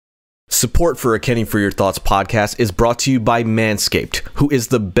Support for A Kenny for Your Thoughts podcast is brought to you by Manscaped, who is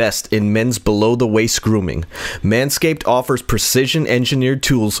the best in men's below-the-waist grooming. Manscaped offers precision-engineered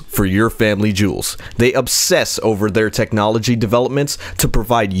tools for your family jewels. They obsess over their technology developments to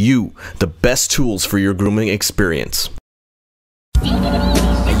provide you the best tools for your grooming experience.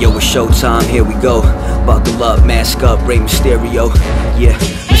 Hey, yo, it's showtime, here we go. Buckle up, mask up, Rey Mysterio. Yeah,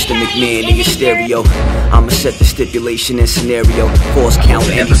 Mr. McMahon in your stereo. I'ma set the stipulation and scenario. Force count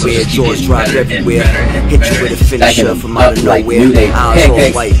anywhere, doors drop everywhere. Hit you with a finisher from out of nowhere. Eyes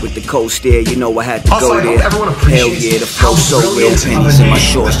all white with the cold stare, you know I had to go there. Hell yeah, the flow so real. Pennies in my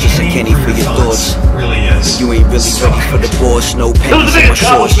shorts, just a Kenny for your thoughts. You ain't really ready for the boss. No pennies in my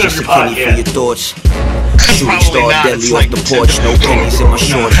shorts, just a Kenny for your thoughts. Shooting star deadly off the porch. No pennies in my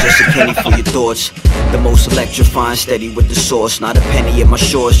shorts, just a Kenny for your thoughts. The most electrifying, steady with the sauce. Not a penny in my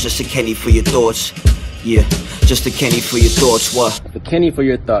shorts, just a Kenny for your thoughts. Yeah, just a Kenny for your thoughts. What? The Kenny for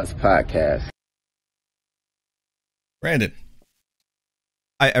Your Thoughts podcast. Brandon,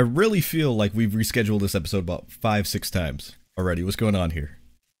 I really feel like we've rescheduled this episode about 5-6 times already. What's going on here?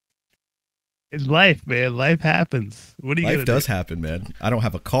 It's life, man. Life happens. What are you Life does happen, man. I don't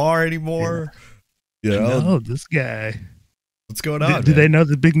have a car anymore. Yeah. You know? No, this guy. What's going on? Do they know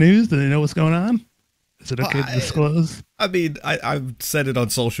the big news? Do they know what's going on? Is it okay to disclose? I mean, I've said it on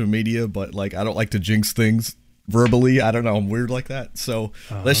social media, but like I don't like to jinx things verbally. I don't know. I'm weird like that. So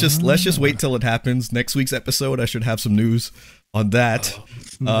let's just wait till it happens. Next week's episode, I should have some news on that.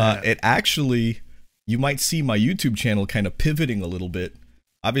 It actually, you might see my YouTube channel kind of pivoting a little bit.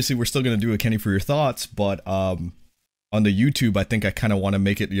 Obviously, we're still going to do a Kenny for Your Thoughts, but on the YouTube, I think I kind of want to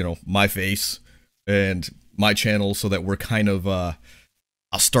make it, my face and my channel so that we're kind of,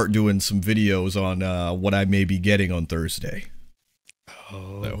 I'll start doing some videos on what I may be getting on Thursday.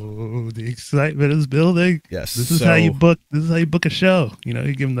 Oh, the excitement is building. Yes. This is how you book a show. You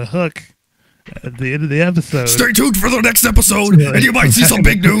give them the hook at the end of the episode. Stay tuned for the next episode, and you might see some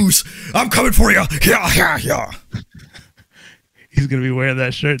big news. I'm coming for you. Yeah. He's gonna be wearing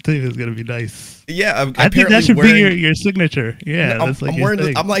that shirt too. It's gonna be nice. Yeah, I think that should be your signature. Yeah, that's like I'm wearing.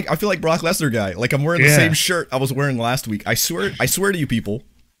 I feel like Brock Lesnar guy. Like I'm wearing the same shirt I was wearing last week. I swear to you people,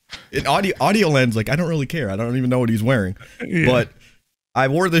 in audio lens, like I don't really care. I don't even know what he's wearing. Yeah. But I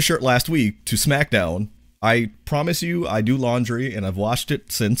wore this shirt last week to SmackDown. I promise you, I do laundry and I've washed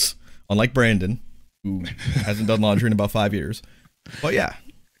it since. Unlike Brandon, who hasn't done laundry in about 5 years. But yeah.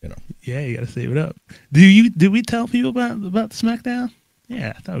 Yeah, you gotta save it up. Did we tell people about SmackDown?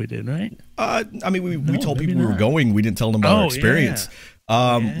 Yeah, I thought we did, right? I mean, we told people we were going. We didn't tell them about our experience.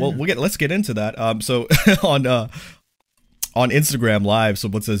 Yeah. Well, let's get into that. So on Instagram Live,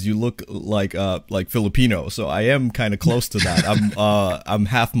 someone says you look like Filipino. So I am kind of close to that. I'm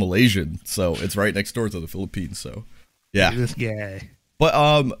half Malaysian, so it's right next door to the Philippines. So yeah, this guy.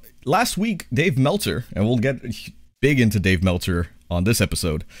 But last week, Dave Meltzer, and we'll get big into Dave Meltzer on this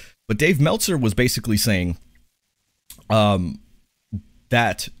episode, but Dave Meltzer was basically saying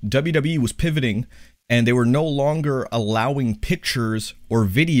that WWE was pivoting and they were no longer allowing pictures or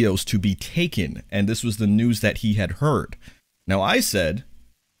videos to be taken, and this was the news that he had heard. Now I said,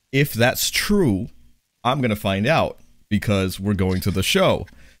 if that's true, I'm going to find out because we're going to the show.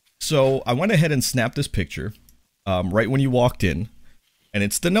 So I went ahead and snapped this picture right when you walked in, and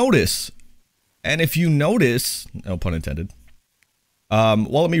it's the notice. And if you notice, no pun intended,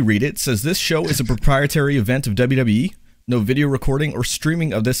 well, let me read it. It says, this show is a proprietary event of WWE. No video recording or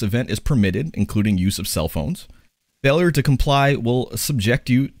streaming of this event is permitted, including use of cell phones. Failure to comply will subject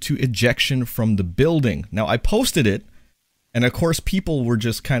you to ejection from the building. Now, I posted it, and of course, people were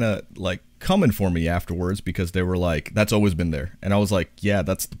just kind of like coming for me afterwards because they were like, that's always been there. And I was like, yeah,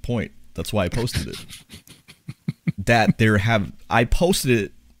 that's the point. That's why I posted it. I posted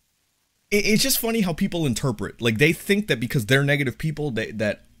it. It's just funny how people interpret. Like, they think that because they're negative people,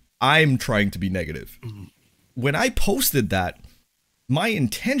 that I'm trying to be negative. When I posted that, my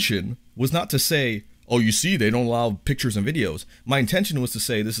intention was not to say, oh, you see, they don't allow pictures and videos. My intention was to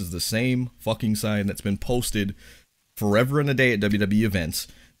say, this is the same fucking sign that's been posted forever and a day at WWE events.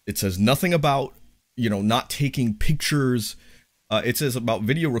 It says nothing about, not taking pictures. It says about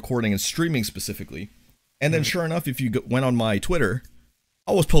video recording and streaming specifically. And then sure enough, if you went on my Twitter,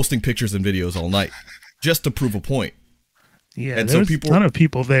 I was posting pictures and videos all night just to prove a point. Yeah, and there's a ton of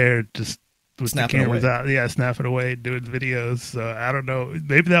people there just with snapping the cameras away. out. Yeah, snapping away, doing videos. So I don't know.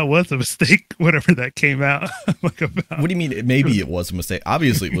 Maybe that was a mistake, whatever that came out. What do you mean? Maybe it was a mistake.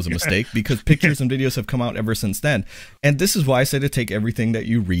 Obviously it was a mistake because pictures and videos have come out ever since then. And this is why I say to take everything that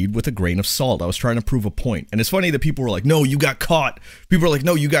you read with a grain of salt. I was trying to prove a point. And it's funny that people were like, no, you got caught. People were like,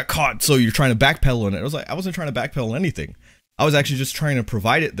 no, you got caught. So you're trying to backpedal on it. I was like, I wasn't trying to backpedal anything. I was actually just trying to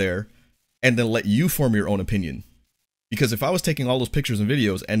provide it there and then let you form your own opinion. Because if I was taking all those pictures and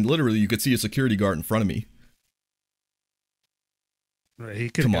videos and literally you could see a security guard in front of me. Right, he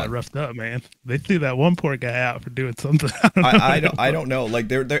could have got roughed up, man. They threw that one poor guy out for doing something. I don't know. Like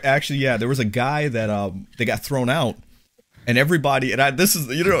they're actually, yeah, there was a guy that they got thrown out, and everybody, and I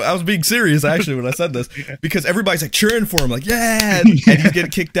was being serious actually when I said this, because everybody's like cheering for him, like and he's getting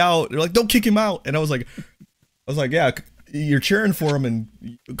kicked out. They're like, don't kick him out, and I was like, yeah, you're cheering for him, and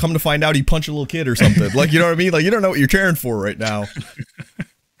come to find out he punched a little kid or something. Like, you know what I mean? Like, you don't know what you're cheering for right now.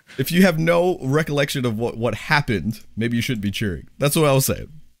 If you have no recollection of what happened, maybe you shouldn't be cheering. That's what I was saying.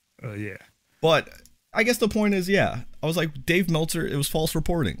 Oh, yeah. But I guess the point is, I was like, Dave Meltzer, it was false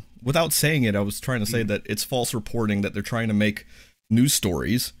reporting. Without saying it, I was trying to say that it's false reporting, that they're trying to make news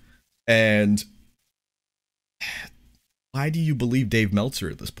stories. And why do you believe Dave Meltzer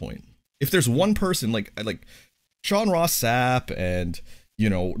at this point? If there's one person like Sean Ross Sapp and,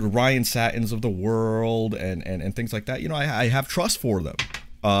 the Ryan Sattins of the world and things like that, I have trust for them.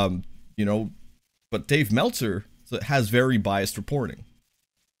 But Dave Meltzer has very biased reporting.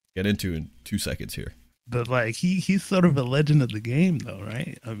 Get into in 2 seconds here. But like he's sort of a legend of the game, though,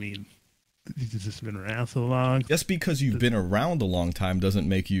 right? I mean, he's just been around so long. Just because you've been around a long time doesn't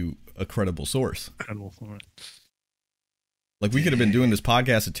make you a credible source. Like, we could have been doing this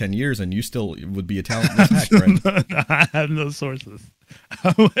podcast for 10 years and you still would be a talented hack, right? No, I have no sources.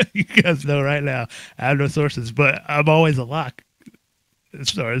 You guys know right now, I have no sources, but I'm always a lock. As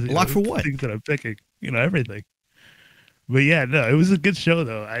far as lock for what? Things that I'm picking, everything. But yeah, no, it was a good show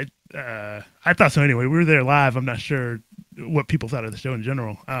though. I thought so anyway. We were there live. I'm not sure what people thought of the show in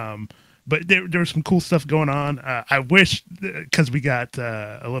general. But there was some cool stuff going on. I wish, because we got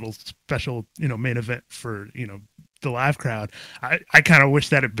a little special, main event for the live crowd. I kind of wish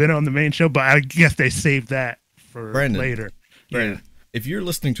that had been on the main show, but I guess they saved that for later. Brandon, if you're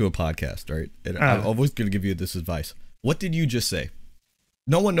listening to a podcast, right, and I'm always going to give you this advice. What did you just say?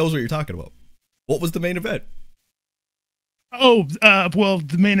 No one knows what you're talking about. What was the main event? Oh, well,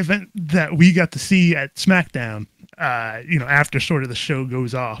 the main event that we got to see at SmackDown, after sort of the show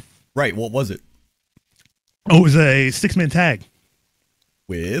goes off. Right. What was it? Oh, it was a 6-man tag.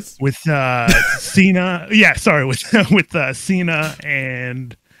 With Cena. Yeah, sorry. With Cena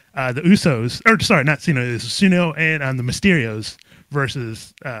and the Usos. Or, sorry, not Cena. It was Cena and the Mysterios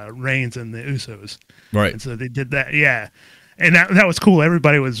versus Reigns and the Usos. Right. And so they did that. Yeah. And that was cool.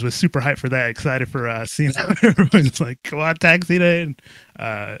 Everybody was super hyped for that, excited for Cena. Everyone's like, come on, tag Cena. And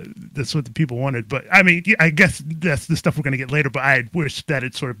that's what the people wanted. But, I mean, I guess that's the stuff we're going to get later. But I wish that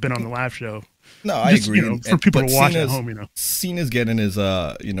had sort of been on the live show. No, I agree. For people to watch at home, Cena's getting his,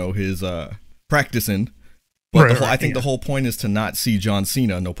 his practicing. But I think the whole point is to not see John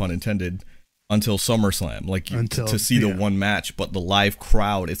Cena, no pun intended, until SummerSlam. Like, to see the one match. But the live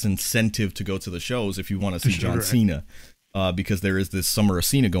crowd, it's incentive to go to the shows if you want to see John Cena. Because there is this Summer of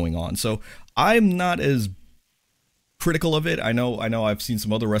Cena going on. So I'm not as critical of it. I know I've seen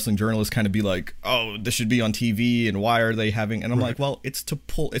some other wrestling journalists kind of be like, oh, this should be on TV and why are they having, and I'm like, well, it's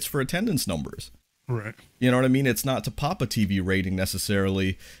for attendance numbers. Right. You know what I mean? It's not to pop a TV rating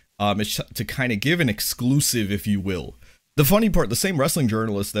necessarily. It's to kind of give an exclusive, if you will. The funny part, the same wrestling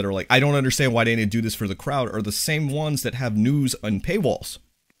journalists that are like, I don't understand why they didn't do this for the crowd, are the same ones that have news on paywalls.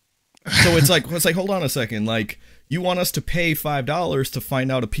 So it's like, hold on a second. Like, you want us to pay $5 to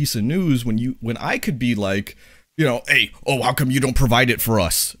find out a piece of news when I could be like, hey, how come you don't provide it for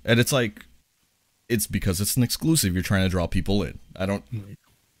us? And it's like, it's because it's an exclusive. You're trying to draw people in.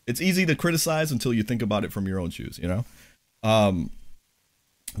 It's easy to criticize until you think about it from your own shoes, But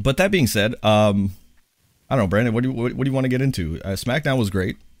that being said, I don't know, Brandon, what do you want to get into? SmackDown was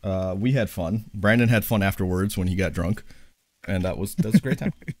great. We had fun. Brandon had fun afterwards when he got drunk. And that's a great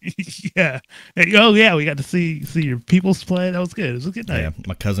time. Yeah. Oh yeah, we got to see your peoples play. That was good. It was a good night. Yeah,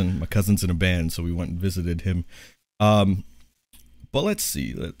 my cousin's in a band, so we went and visited him. But let's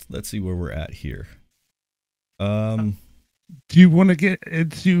see. Let's see where we're at here. Do you want to get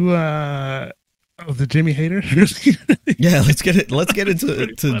into the Jamie Hayter? Yeah, let's get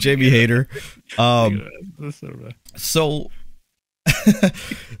into Jamie Hayter. So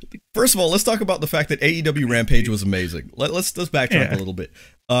first of all, let's talk about the fact that AEW Rampage was amazing. Let's backtrack a little bit.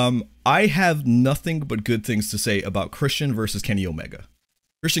 I have nothing but good things to say about Christian versus Kenny Omega.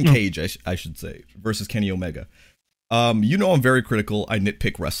 Christian Cage, I should say, versus Kenny Omega. I'm very critical. I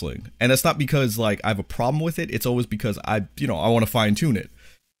nitpick wrestling, and it's not because like I have a problem with it. It's always because I want to fine tune it.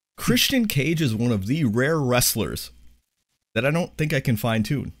 Christian Cage is one of the rare wrestlers that I don't think I can fine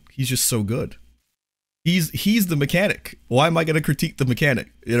tune. He's just so good. He's the mechanic. Why am I going to critique the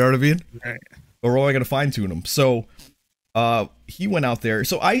mechanic? You know what I mean? Right. Or am I going to fine tune him? So he went out there.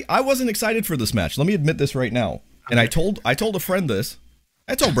 So I wasn't excited for this match. Let me admit this right now. And I told a friend this.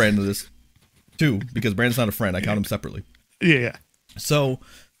 I told Brandon this too, because Brandon's not a friend. I count him separately. Yeah. So,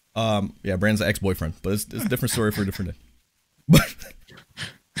 Brandon's an ex-boyfriend, but it's a different story for a different day.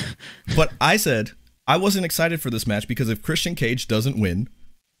 But I said I wasn't excited for this match because if Christian Cage doesn't win,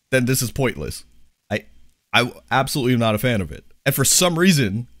 then this is pointless. I absolutely am not a fan of it. And for some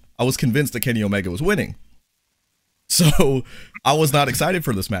reason, I was convinced that Kenny Omega was winning. So I was not excited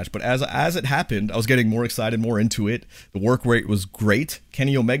for this match. But as it happened, I was getting more excited, more into it. The work rate was great.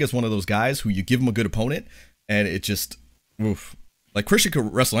 Kenny Omega is one of those guys who you give him a good opponent, and it just, oof. Like Christian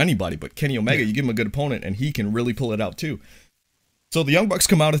could wrestle anybody, but Kenny Omega, you give him a good opponent, and he can really pull it out too. So the Young Bucks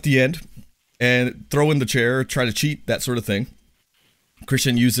come out at the end and throw in the chair, try to cheat, that sort of thing.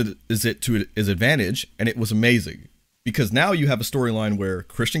 Christian uses it to his advantage, and it was amazing. Because now you have a storyline where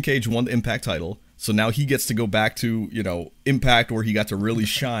Christian Cage won the Impact title, so now he gets to go back to, Impact where he got to really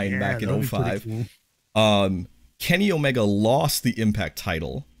shine back in 05. Cool. Kenny Omega lost the Impact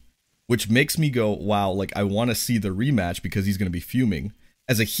title, which makes me go, wow, like I want to see the rematch because he's going to be fuming.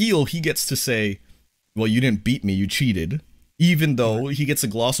 As a heel, he gets to say, well, you didn't beat me, you cheated. Even though he gets to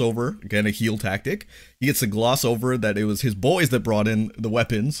gloss over, again, a heel tactic, he gets to gloss over that it was his boys that brought in the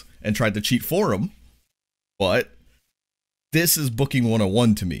weapons and tried to cheat for him. But this is booking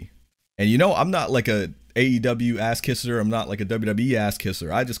 101 to me. And I'm not like a AEW ass kisser. I'm not like a WWE ass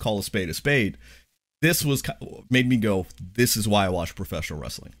kisser. I just call a spade a spade. This made me go, this is why I watch professional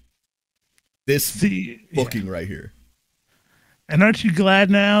wrestling. This booking right here. And aren't you glad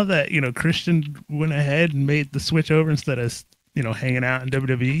now that, Christian went ahead and made the switch over instead of, hanging out in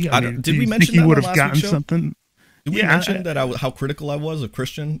WWE? I mean, did we mention that he would on have last gotten week's show? something? Did we mention that how critical I was of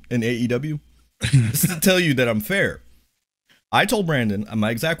Christian in AEW? This is to tell you that I'm fair. I told Brandon,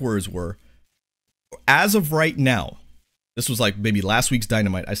 my exact words were, as of right now, this was like maybe last week's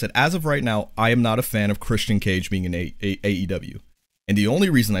Dynamite, I said, as of right now, I am not a fan of Christian Cage being in AEW. And the only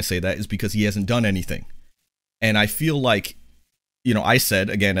reason I say that is because he hasn't done anything. And I feel like, I said,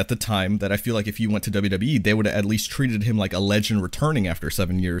 again, at the time, that I feel like if he went to WWE, they would have at least treated him like a legend returning after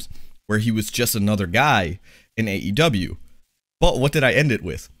 7 years, where he was just another guy in AEW. But what did I end it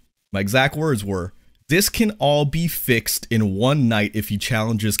with? My exact words were, this can all be fixed in one night if he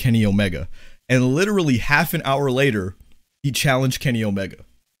challenges Kenny Omega. And literally half an hour later, he challenged Kenny Omega.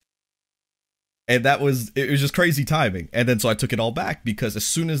 And it was just crazy timing. And then so I took it all back because as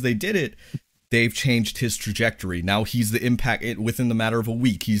soon as they did it, they've changed his trajectory. Now he's the Impact, within the matter of a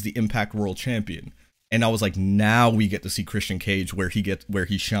week, he's the Impact World Champion. And I was like, now we get to see Christian Cage where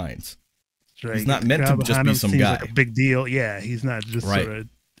he shines. Right. He's not meant to just be some guy. Like a big deal. Yeah, he's not just right. sort of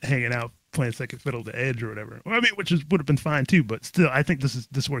hanging out playing second fiddle to Edge or whatever. Well, I mean, which would have been fine too, but still, I think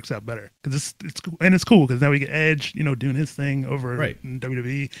this works out better because it's cool because now we get Edge, doing his thing over in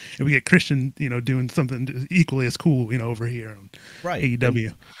WWE, and we get Christian, doing something equally as cool, over here on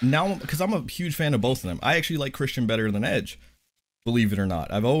AEW. And now, because I'm a huge fan of both of them, I actually like Christian better than Edge, believe it or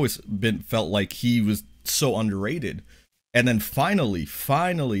not. I've always felt like he was so underrated. And then finally,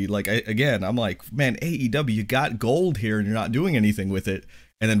 like I'm like, man, AEW, you got gold here and you're not doing anything with it.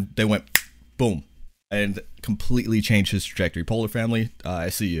 And then they went, boom, and completely changed his trajectory. Polar Family, I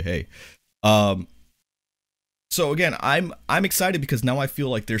see you. Hey, so again, I'm excited because now I feel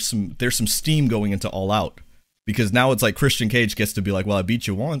like there's some steam going into All Out because now it's like Christian Cage gets to be like, well, I beat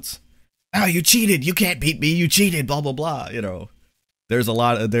you once. Oh, you cheated. You can't beat me. You cheated. Blah blah blah. There's a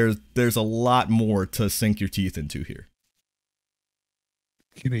lot more to sink your teeth into here.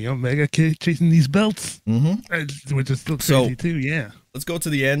 Kenny Omega chasing these belts, which is still crazy too. Yeah. Let's go to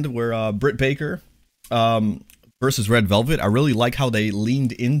the end where Britt Baker versus Red Velvet. I really like how they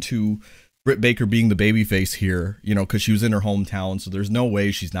leaned into Britt Baker being the babyface here, because she was in her hometown, so there's no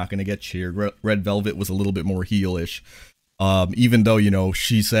way she's not going to get cheered. Red Velvet was a little bit more heelish, even though,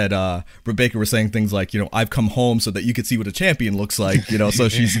 she said, Britt Baker was saying things like, I've come home so that you could see what a champion looks like, so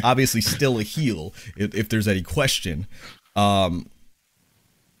she's obviously still a heel if there's any question.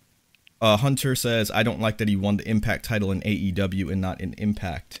 Hunter says, I don't like that he won the Impact title in AEW and not in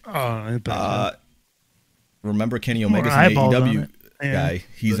Impact. Remember, Kenny Omega's an AEW guy.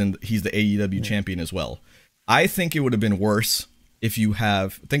 He's the AEW champion as well. I think it would have been worse if you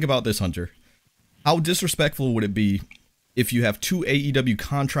think about this, Hunter. How disrespectful would it be if you have two AEW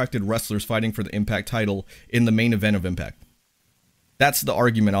contracted wrestlers fighting for the Impact title in the main event of Impact? That's the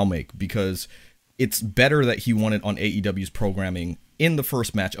argument I'll make, because it's better that he won it on AEW's programming in the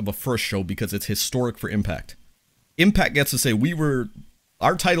first match of a first show because it's historic for Impact. Impact gets to say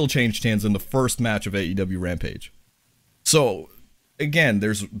our title changed hands in the first match of AEW Rampage. So again,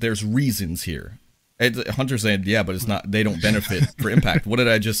 there's reasons here. Hunter's saying, yeah, but it's not. They don't benefit for Impact. What did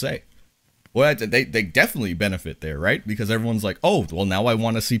I just say? Well, they definitely benefit there, right? Because everyone's like, oh, well, now I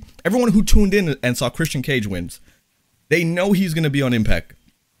want to see. Everyone who tuned in and saw Christian Cage wins, they know he's going to be on Impact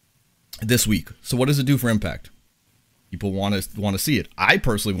this week. So what does it do for Impact? People want to see it. I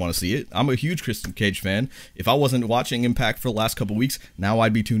personally want to see it. I'm a huge Christian Cage fan. If I wasn't watching Impact for the last couple of weeks, now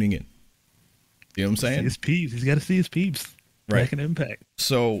I'd be tuning in. You know what I'm saying? See his peeps. He's got to see his peeps. Right. Back in Impact.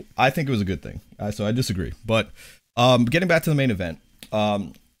 So I think it was a good thing. So I disagree. But getting back to the main event,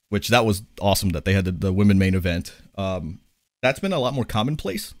 which that was awesome that they had the women main event. That's been a lot more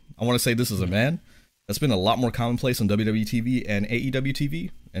commonplace. I want to say this as a man. That's been a lot more commonplace on WWE TV and AEW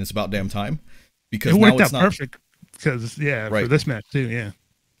TV, and it's about damn time. Because it worked now it's out not perfect. Because for this match too, yeah.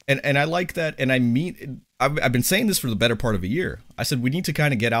 And I like that, and I mean, I've been saying this for the better part of a year. I said we need to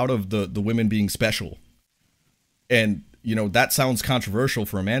kind of get out of the women being special, and that sounds controversial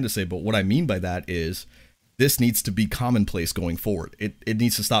for a man to say, but what I mean by that is this needs to be commonplace going forward. It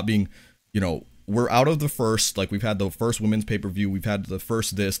needs to stop being, we're out of the first, like we've had the first women's pay-per-view, we've had the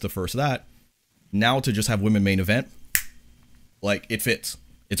first this, the first that. Now to just have women main event, like it fits.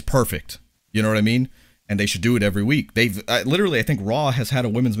 It's perfect. You know what I mean? And they should do it every week. They've literally, I think Raw has had a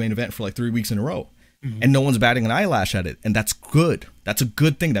women's main event for like 3 weeks in a row, and no one's batting an eyelash at it. And that's good. That's a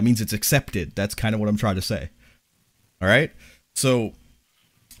good thing. That means it's accepted. That's kind of what I'm trying to say. All right. So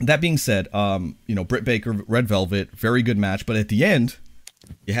that being said, Britt Baker, Red Velvet, very good match. But at the end,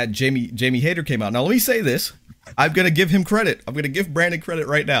 you had Jamie Hayter came out. Now, let me say this. I'm going to give him credit. I'm going to give Brandon credit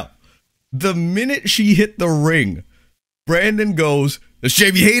right now. The minute she hit the ring, Brandon goes, "It's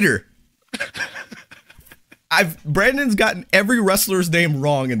Jamie Hayter." Brandon's gotten every wrestler's name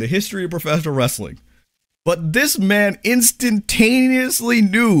wrong in the history of professional wrestling. But this man instantaneously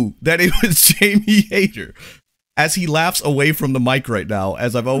knew that it was Jamie Hayter. As he laughs away from the mic right now,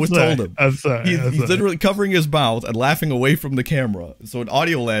 as I've always told him. I'm sorry. He's literally covering his mouth and laughing away from the camera. So in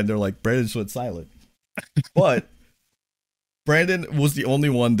audio land, they're like, Brandon just went silent. But Brandon was the only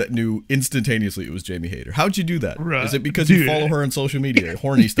one that knew instantaneously it was Jamie Hayter. How'd you do that? Right. Is it because you follow her on social media,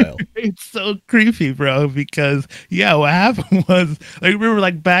 horny style? It's so creepy, bro, because what happened was, like, remember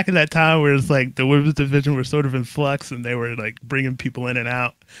like back in that time where it's like the women's division were sort of in flux and they were like bringing people in and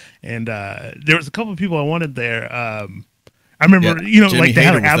out, and there was a couple of people I wanted there. I remember, Jamie like they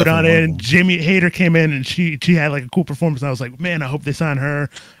had Hayter like was Abaddon definitely in, Jamie Hayter came in and she had like a cool performance, and I was like, man, I hope they sign her.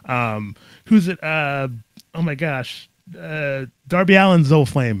 Who's it? Oh my gosh. Darby Allin's Zoe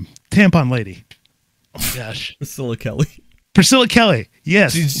Flame, Tampon Lady. Oh my gosh. Priscilla Kelly.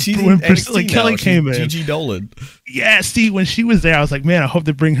 Yes. She's when in Priscilla NXT Kelly now. came in. Gigi Dolan. Yeah, see, when she was there, I was like, man, I hope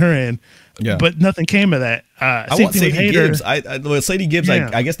they bring her in. Yeah. But nothing came of that. I want Sadie Gibbs. Sadie Gibbs,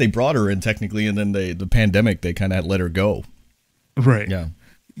 Yeah. I guess they brought her in technically, and then the pandemic, they kind of let her go. Right. Yeah.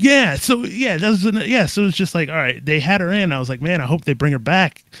 Yeah, so so it's just like, all right, they had her in. I was like, man, I hope they bring her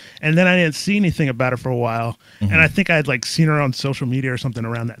back. And then I didn't see anything about her for a while. And I think I had like seen her on social media or something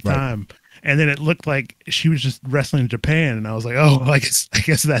around that time. And then it looked like she was just wrestling in Japan, and I was like, oh, I guess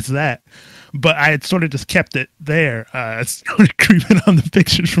that's that. But I had sort of just kept it there. I started creeping on the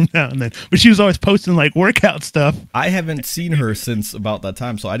pictures from now and then. But she was always posting like workout stuff. I haven't seen her since about that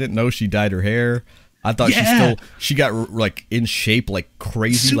time, so I didn't know she dyed her hair. I thought she got like in shape like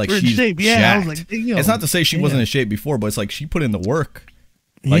crazy, super like in she's shape. jacked. I was like, damn. It's not to say she wasn't in shape before, but it's like she put in the work.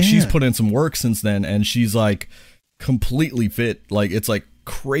 Like she's put in some work since then, and she's like completely fit. Like it's like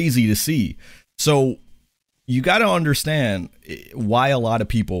crazy to see. So you got to understand why a lot of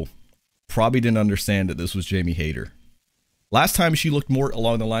people probably didn't understand that this was Jamie Hayter. Last time she looked more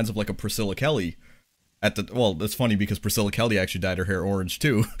along the lines of like a Priscilla Kelly. That's funny because Priscilla Kelly actually dyed her hair orange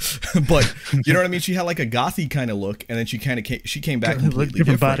too, but you know what I mean. She had like a gothy kind of look, and then she came back completely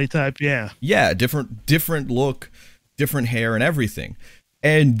different body type, different look, different hair, and everything.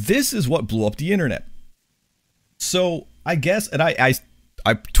 And this is what blew up the internet. So I guess, and I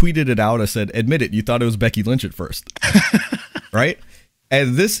tweeted it out. I said, "Admit it, you thought it was Becky Lynch at first, right?"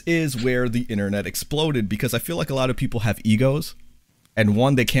 And this is where the internet exploded because I feel like a lot of people have egos, and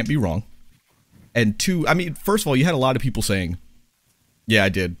one, they can't be wrong. And two, I mean, first of all, you had a lot of people saying, yeah, I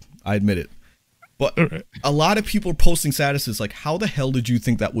did. I admit it. But a lot of people posting statuses like, how the hell did you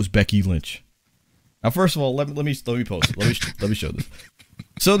think that was Becky Lynch? Now, first of all, let me post it. Let me show this.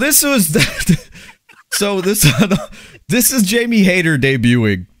 So this was this is Jamie Hayter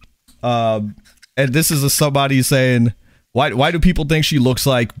debuting. And this is somebody saying, why do people think she looks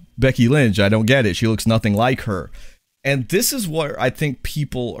like Becky Lynch? I don't get it. She looks nothing like her. And this is what I think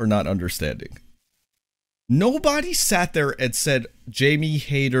people are not understanding. Nobody sat there and said Jamie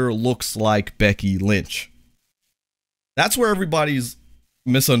Hayter looks like Becky Lynch. That's where everybody's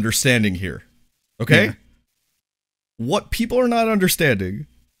misunderstanding here. Okay? Yeah. What people are not understanding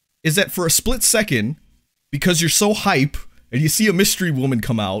is that for a split second, because you're so hype and you see a mystery woman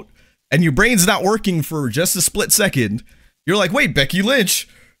come out and your brain's not working for just a split second, you're like, wait, Becky Lynch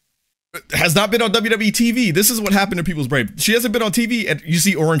has not been on WWE TV. This is what happened to people's brain. She hasn't been on TV and you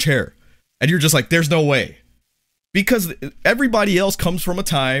see orange hair and you're just like, there's no way. Because everybody else comes from a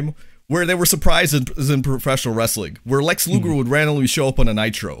time where they were surprised in professional wrestling, where Lex Luger would randomly show up on a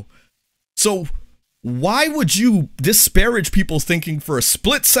Nitro. So why would you disparage people thinking for a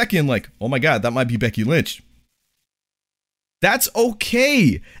split second like, oh my God, that might be Becky Lynch? That's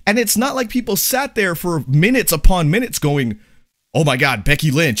okay. And it's not like people sat there for minutes upon minutes going, oh my God,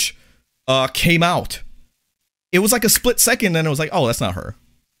 Becky Lynch came out. It was like a split second and it was like, oh, that's not her.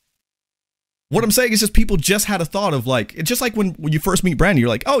 What I'm saying is just people just had a thought of like, it's just like when you first meet Brandon, you're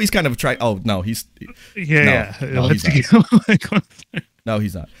like, oh, he's kind of oh, no, he's. Yeah. No, he's not. No,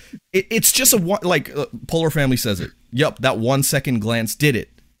 he's not. It's just Polar Family says it. Yup, that 1 second glance did it.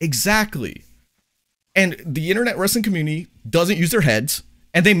 Exactly. And the internet wrestling community doesn't use their heads,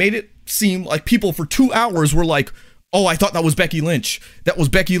 and they made it seem like people for 2 hours were like, oh, I thought that was Becky Lynch. That was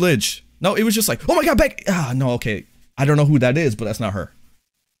Becky Lynch. No, it was just like, oh my God, Becky. No, okay. I don't know who that is, but that's not her.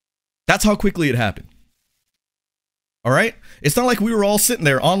 That's how quickly it happened. All right? It's not like we were all sitting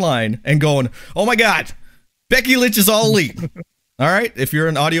there online and going, oh my God, Becky Lynch is all elite. All right? If you're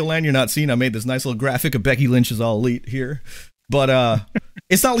in audio land, you're not seeing, I made this nice little graphic of Becky Lynch is all elite here. But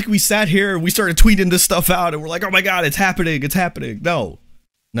it's not like we sat here and we started tweeting this stuff out and we're like, oh my God, it's happening. It's happening. No.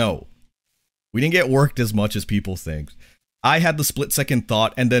 We didn't get worked as much as people think. I had the split second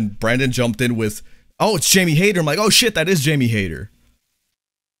thought and then Brandon jumped in with, oh, it's Jamie Hayter. I'm like, oh shit, that is Jamie Hayter.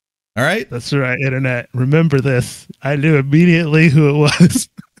 All right? That's right, internet. Remember this. I knew immediately who it was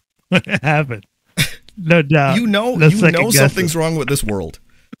when it happened. No doubt. You know something's wrong with this world.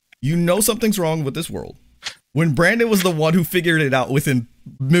 You know something's wrong with this world. When Brandon was the one who figured it out within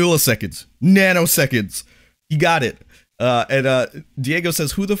milliseconds, nanoseconds, he got it. And Diego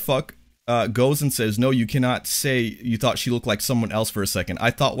says, who the fuck goes and says, no, you cannot say you thought she looked like someone else for a second.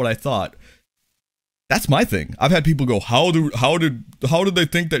 I thought what I thought. That's my thing. I've had people go, how did they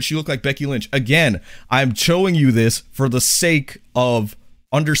think that she looked like Becky Lynch? Again, I'm showing you this for the sake of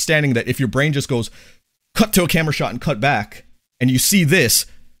understanding that if your brain just goes, cut to a camera shot and cut back, and you see this,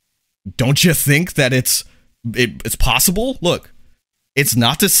 don't you think that it's possible? Look, it's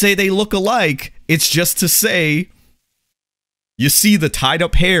not to say they look alike. It's just to say you see the tied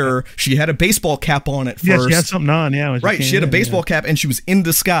up hair. She had a baseball cap on at first. Yeah, she had something on. Yeah, right. She had a baseball cap and she was in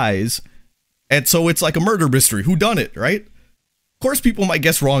disguise. And so it's like a murder mystery. Who done it, right? Of course people might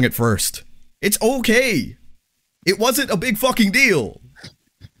guess wrong at first. It's okay. It wasn't a big fucking deal.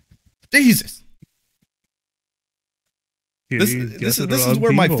 Jesus. This is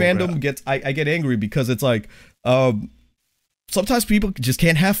where my fandom gets, I get angry because it's like, sometimes people just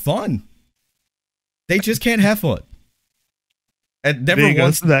can't have fun. They just can't have fun. And never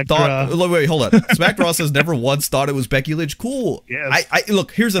once thought, wait, hold on. Smack Raw says never once thought it was Becky Lynch. Cool. Yes.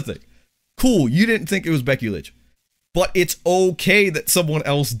 Look, here's the thing. Cool, you didn't think it was Becky Lynch. But it's okay that someone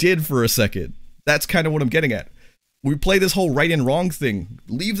else did for a second. That's kind of what I'm getting at. We play this whole right and wrong thing.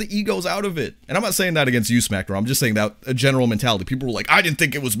 Leave the egos out of it. And I'm not saying that against you, SmackDown. I'm just saying that a general mentality. People were like, I didn't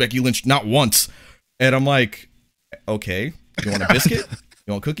think it was Becky Lynch, not once. And I'm like, okay, you want a biscuit?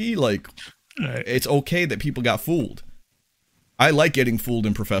 You want a cookie? Like, it's okay that people got fooled. I like getting fooled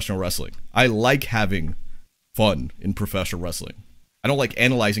in professional wrestling. I like having fun in professional wrestling. I don't like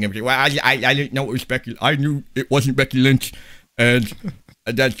analyzing everything. Well, I didn't know it was Becky. I knew it wasn't Becky Lynch, and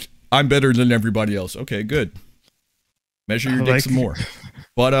I'm better than everybody else. Okay, good. Measure your dick some more.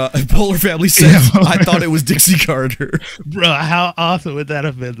 But Polar Family says, I thought it was Dixie Carter. Bro, how awesome would that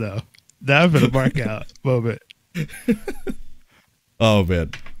have been, though? That would have been a mark out moment. Oh, man.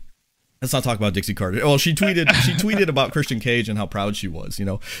 Let's not talk about Dixie Carter. Well, she tweeted about Christian Cage and how proud she was, you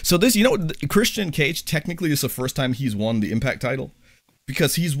know. So this, Christian Cage technically is the first time he's won the Impact title.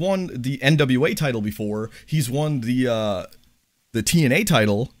 Because he's won the NWA title before, he's won the TNA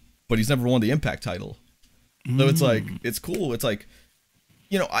title, but he's never won the Impact title. So it's like, it's cool. It's like,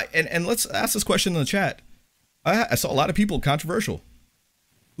 and let's ask this question in the chat. I saw a lot of people controversial.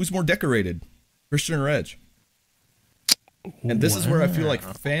 Who's more decorated, Christian or Edge? And this is where I feel like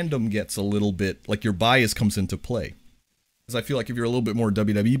fandom gets a little bit, like your bias comes into play. Because I feel like if you're a little bit more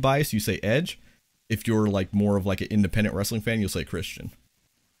WWE biased, you say Edge. If you're like more of like an independent wrestling fan, you'll say Christian.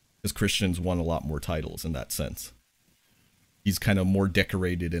 Because Christian's won a lot more titles in that sense. He's kind of more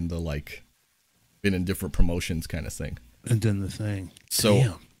decorated in the like, been in different promotions kind of thing. And done the thing.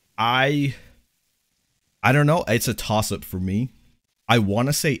 So I don't know. It's a toss up for me. I want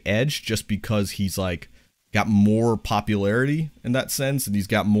to say Edge just because he's like got more popularity in that sense, and he's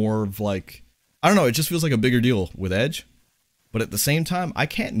got more of like, I don't know, it just feels like a bigger deal with Edge. But at the same time, I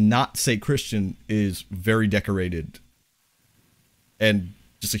can't not say Christian is very decorated and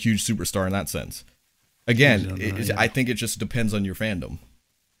just a huge superstar in that sense. Again, I think it just depends on your fandom.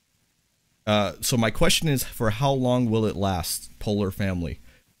 So my question is, for how long will it last, Polar Family?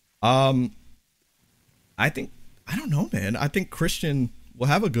 I don't know, man. I think Christian will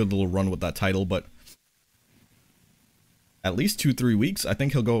have a good little run with that title, but at least 2-3 weeks. I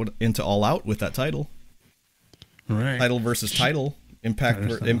think he'll go into All Out with that title. Right. Title versus title.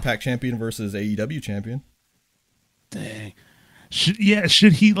 Impact champion versus AEW champion. Dang.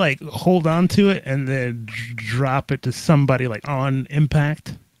 Should he like hold on to it and then drop it to somebody like on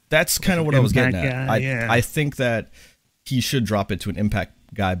Impact? That's kind of what I was getting at. I think that he should drop it to an Impact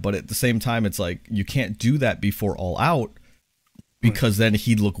guy, but at the same time, it's like you can't do that before All Out because then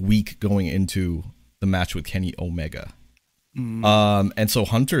he'd look weak going into the match with Kenny Omega. And so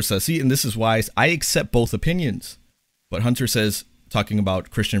Hunter says, see, and this is why I accept both opinions, but Hunter says, talking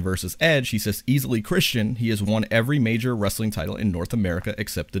about Christian versus Edge, he says, easily Christian, he has won every major wrestling title in North America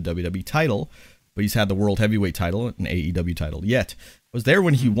except the WWE title, but he's had the World Heavyweight title and AEW title yet. I was there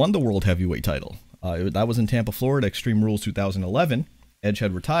when he won the World Heavyweight title. That was in Tampa, Florida, Extreme Rules 2011. Edge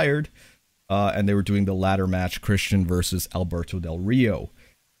had retired, and they were doing the ladder match, Christian versus Alberto Del Rio.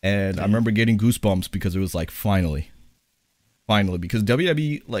 And I remember getting goosebumps because it was like, finally, because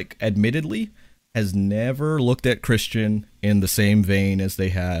WWE, like, admittedly, has never looked at Christian in the same vein as they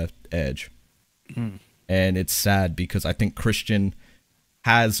have Edge. And it's sad because I think Christian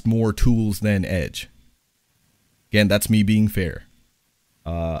has more tools than Edge. Again, that's me being fair.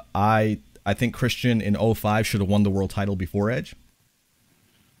 I think Christian in 2005 should have won the world title before Edge.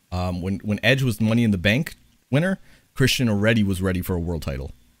 When Edge was the Money in the Bank winner, Christian already was ready for a world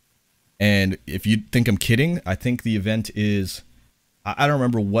title. And if you think I'm kidding, I think the event is, I don't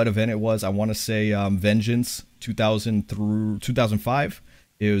remember what event it was. I want to say Vengeance 2000 through 2005.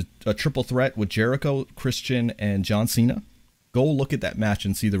 It was a triple threat with Jericho, Christian, and John Cena. Go look at that match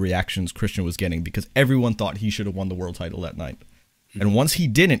and see the reactions Christian was getting because everyone thought he should have won the world title that night. And once he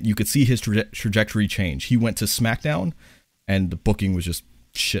didn't, you could see his trajectory change. He went to SmackDown, and the booking was just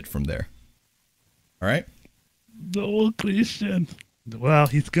shit from there. All right? The old Christian. Well,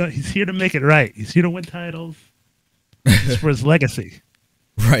 he's here to make it right. He's here to win titles. It's for his legacy.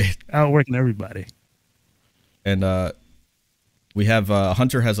 Right. Outworking everybody. And we have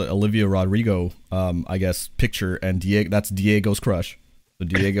Hunter has an Olivia Rodrigo, I guess, picture, and that's Diego's crush. So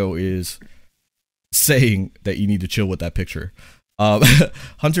Diego is saying that you need to chill with that picture.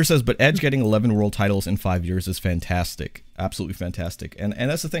 Hunter says, but Edge getting 11 world titles in 5 years is fantastic. Absolutely fantastic. And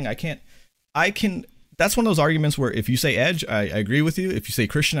that's the thing. That's one of those arguments where if you say Edge, I agree with you. If you say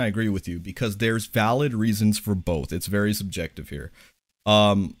Christian, I agree with you because there's valid reasons for both. It's very subjective here.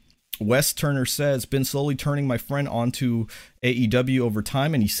 Wes Turner says, been slowly turning my friend onto AEW over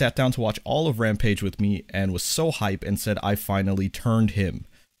time, and he sat down to watch all of Rampage with me and was so hype and said, I finally turned him.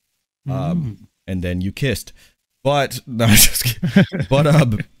 And then you kissed. But, no, I'm just kidding. But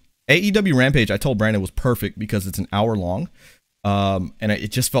AEW Rampage, I told Brandon, was perfect because it's an hour long. And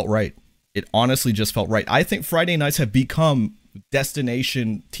it just felt right. It honestly just felt right. I think Friday nights have become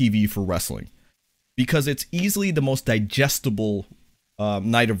destination TV for wrestling because it's easily the most digestible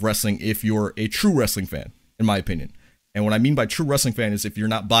night of wrestling if you're a true wrestling fan, in my opinion. And what I mean by true wrestling fan is if you're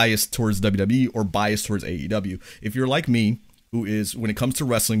not biased towards WWE or biased towards AEW. If you're like me, who is, when it comes to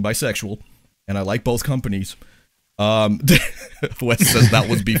wrestling, bisexual, and I like both companies, Wes says that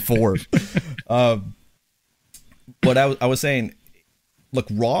was before. But I was saying, look,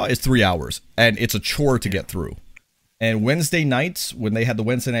 Raw is 3 hours, and it's a chore to get through. And Wednesday nights, when they had the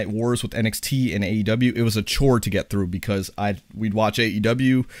Wednesday Night Wars with NXT and AEW, it was a chore to get through because we'd watch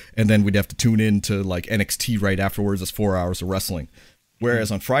AEW, and then we'd have to tune in to like NXT right afterwards. It's 4 hours of wrestling.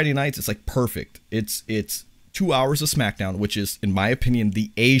 Whereas on Friday nights, it's like perfect. It's 2 hours of SmackDown, which is, in my opinion,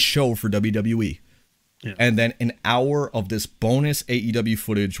 the A show for WWE. Yeah. And then an hour of this bonus AEW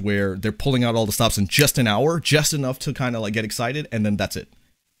footage where they're pulling out all the stops in just an hour, just enough to kind of like get excited, and then that's it.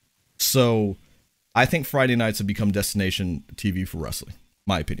 So I think Friday nights have become destination TV for wrestling,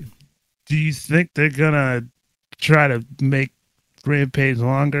 my opinion. Do you think they're gonna try to make Rampage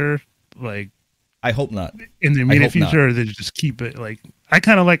longer? Like, I hope not. In the immediate future, or they just keep it like? I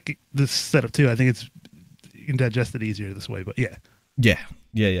kind of like this setup too. I think you can digest it easier this way. But yeah.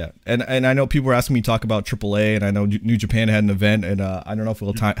 And I know people were asking me to talk about AAA, and I know New Japan had an event, and I don't know if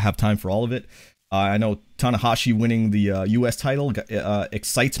we'll have time for all of it. I know Tanahashi winning the U.S. title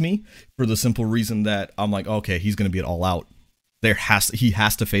excites me for the simple reason that I'm like, okay, he's going to be at All Out. he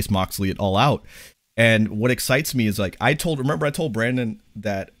has to face Moxley at All Out. And what excites me is like I told Brandon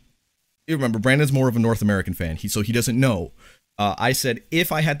that, you remember Brandon's more of a North American fan, so he doesn't know. I said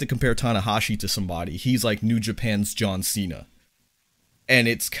if I had to compare Tanahashi to somebody, he's like New Japan's John Cena. And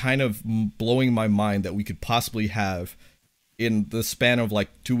it's kind of blowing my mind that we could possibly have, in the span of like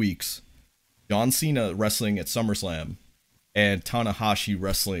 2 weeks, John Cena wrestling at SummerSlam and Tanahashi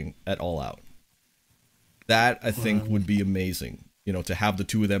wrestling at All Out. That, I think, would be amazing. You know, to have the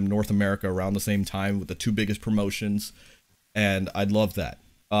two of them, North America, around the same time with the two biggest promotions. And I'd love that.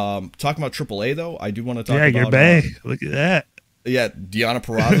 Talking about AAA, though, I do want to talk about... Yeah, your Bay. Look at that. Yeah, Deonna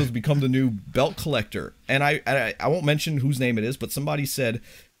Purrazzo's become the new belt collector. And I won't mention whose name it is, but somebody said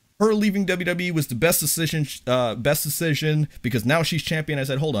her leaving WWE was the best decision because now she's champion. I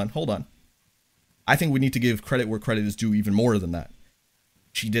said, hold on. I think we need to give credit where credit is due, even more than that.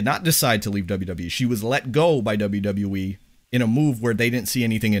 She did not decide to leave WWE. She was let go by WWE in a move where they didn't see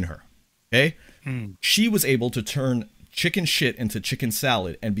anything in her. Okay? She was able to turn chicken shit into chicken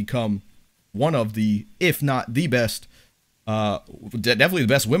salad and become one of the, if not the best, definitely the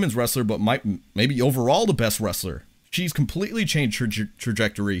best women's wrestler, but maybe overall the best wrestler. She's completely changed her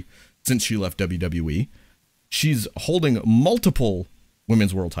trajectory since she left WWE. She's holding multiple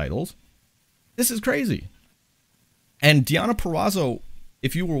women's world titles. This is crazy. And Deonna Purrazzo,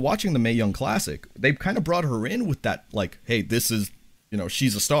 if you were watching the Mae Young Classic, they kind of brought her in with that, like, hey, this is,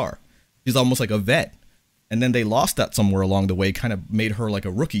 she's a star. She's almost like a vet. And then they lost that somewhere along the way, kind of made her like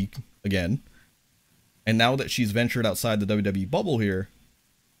a rookie again. And now that she's ventured outside the WWE bubble here,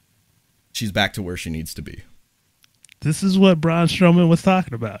 she's back to where she needs to be. This is what Braun Strowman was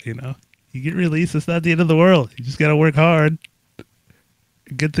talking about, You get released, it's not the end of the world. You just got to work hard.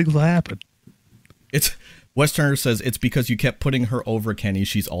 Good things will happen. Wes Turner says it's because you kept putting her over, Kenny.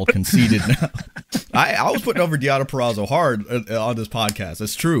 She's all conceited now. I was putting over Deonna Purrazzo hard on this podcast.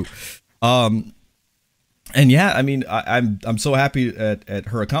 It's true. And yeah, I mean, I'm so happy at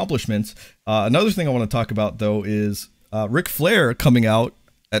her accomplishments. Another thing I want to talk about, though, is Ric Flair coming out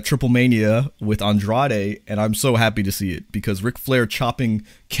at Triple Mania with Andrade, and I'm so happy to see it because Ric Flair chopping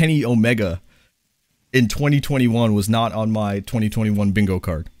Kenny Omega in 2021 was not on my 2021 bingo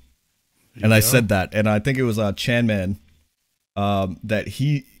card. And I said that, and I think it was Chan Man that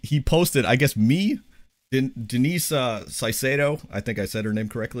he posted, I guess Denise Saicedo, I think I said her name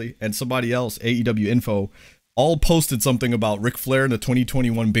correctly, and somebody else, AEW Info, all posted something about Ric Flair in the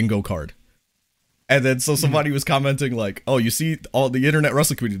 2021 bingo card. And then so somebody was commenting like, oh, you see all the internet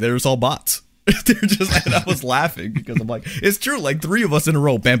wrestling community, they're just all bots. And I was laughing because I'm like, it's true, like 3 of us in a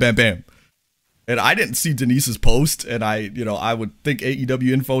row, bam, bam, bam. And I didn't see Denise's post, and I would think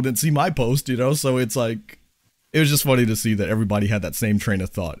AEW Info didn't see my post, so it's like, it was just funny to see that everybody had that same train of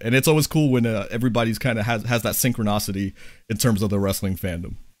thought. And it's always cool when everybody's kind of has that synchronicity in terms of the wrestling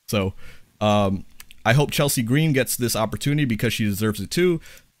fandom. So I hope Chelsea Green gets this opportunity because she deserves it too.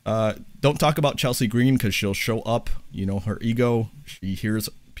 Don't talk about Chelsea Green because she'll show up, her ego. She hears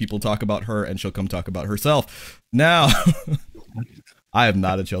people talk about her and she'll come talk about herself. Now, I am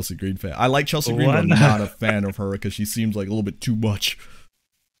not a Chelsea Green fan. I like Chelsea Green, but I'm not a fan of her because she seems like a little bit too much.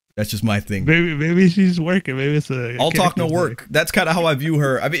 That's just my thing. Maybe she's working. Maybe it's all talk, no work. That's kind of how I view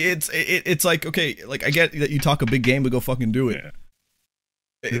her. I mean, it's like, okay, like I get that you talk a big game, but go fucking do it.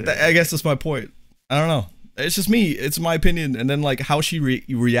 Yeah. I guess that's my point. I don't know. It's just me. It's my opinion. And then like how she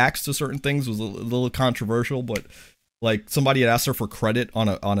reacts to certain things was a little controversial, but like somebody had asked her for credit on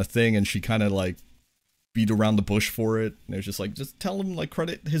a thing, and she kind of like beat around the bush for it. And it was just like, just tell him like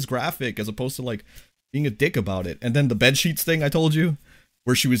credit his graphic as opposed to like being a dick about it. And then the bed sheets thing I told you,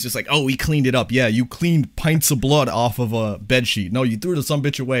 where she was just like, oh, he cleaned it up. Yeah, you cleaned pints of blood off of a bed sheet. No, you threw the some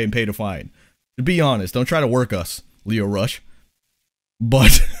bitch away and paid a fine. To be honest, don't try to work us, Leo Rush.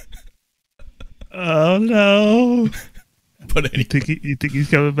 But oh no. But anyway. You think he's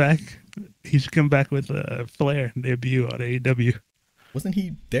coming back? He should come back with Flair debut on AEW. Wasn't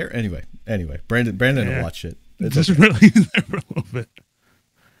he there? Anyway, Brandon will watch it. It's just really there for a little bit.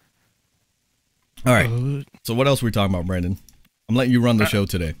 All right. So what else are we talking about, Brandon? I'm letting you run the show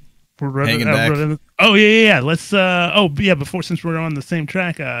today. We're running back. Oh yeah. Let's. Before, since we're on the same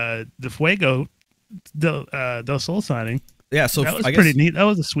track, the Fuego Del Sol signing. Yeah. So that was pretty neat. That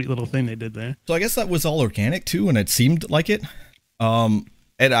was a sweet little thing they did there. So I guess that was all organic too, and it seemed like it. And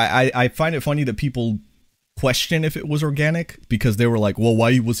I find it funny that people question if it was organic because they were like, well,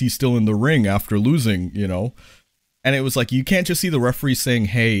 why was he still in the ring after losing? And it was like, you can't just see the referee saying,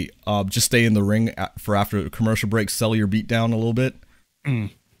 hey, just stay in the ring for after the commercial break, sell your beat down a little bit.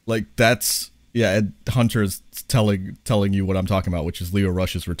 Like that's, Ed Hunter is telling you what I'm talking about, which is Leo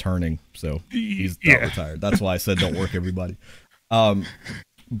Rush is returning. So he's not retired. That's why I said don't work everybody.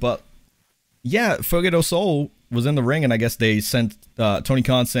 But yeah, Fuego del Sol was in the ring, and I guess they sent Tony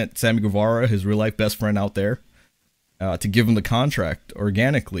Khan sent Sammy Guevara, his real life best friend, out there to give him the contract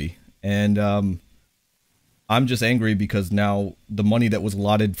organically. And I'm just angry because now the money that was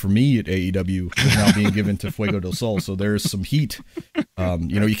allotted for me at AEW is now being given to Fuego del Sol. So there's some heat.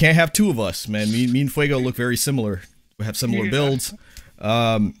 You can't have two of us, man. Me and Fuego look very similar. We have similar builds.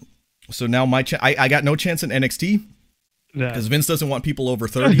 So now I got no chance in NXT. Because Vince doesn't want people over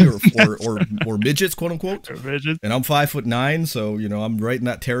 30 or midgets, quote unquote. And I'm 5'9", so I'm right in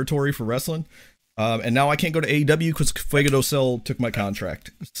that territory for wrestling. And now I can't go to AEW because Fuego del Sol took my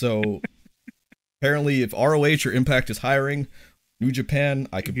contract. So apparently, if ROH or Impact is hiring New Japan,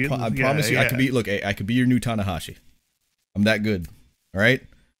 I promise you, I could be. Look, I could be your new Tanahashi. I'm that good. All right.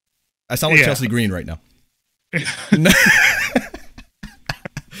 I sound like Chelsea Green right now.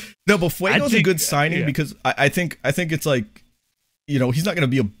 No, but Fuego's a good signing because I think it's like, he's not going to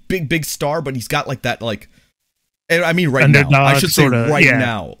be a big star, but he's got like that, like, I mean, right underdog, now, I should say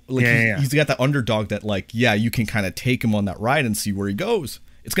now, like he's got that underdog that like, you can kind of take him on that ride and see where he goes.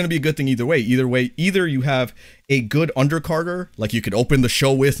 It's going to be a good thing either way. Either you have a good undercarder, like you could open the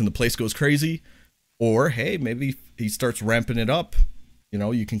show with and the place goes crazy, or hey, maybe he starts ramping it up.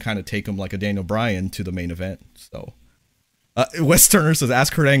 You can kind of take him like a Daniel Bryan to the main event. So. Wes Turner says,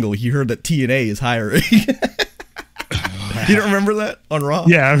 ask Kurt Angle. He heard that TNA is hiring. You don't remember that on Raw?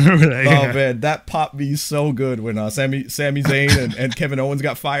 Yeah, I remember that. Oh, man, that popped me so good when Sami Zayn and Kevin Owens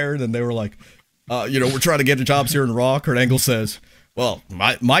got fired, and they were like, we're trying to get the jobs here in Raw. Kurt Angle says, well,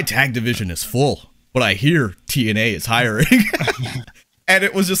 my tag division is full, but I hear TNA is hiring. And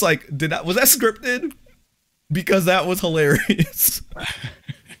it was just like, was that scripted? Because that was hilarious.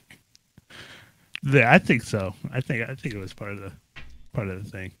 Yeah, I think so. I think it was part of the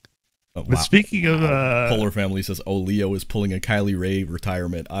thing. Oh, but speaking of Polar Family says, "Oh, Leo is pulling a Kylie Ray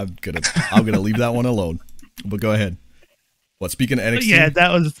retirement." I'm gonna leave that one alone. But go ahead. What? Speaking of NXT,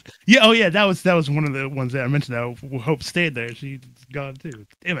 that was one of the ones that I mentioned that Hope stayed there. She's gone too.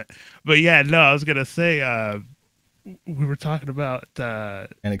 Damn it. But yeah, no, I was gonna say we were talking about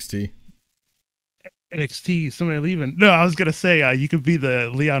NXT. Somebody leaving. No, I was gonna say you could be the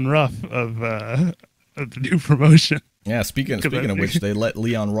Leon Ruff of the new promotion. Yeah, speaking of which, they let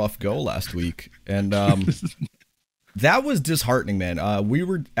Leon Ruff go last week, and that was disheartening, man. We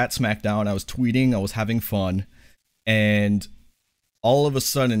were at SmackDown. I was tweeting. I was having fun, and all of a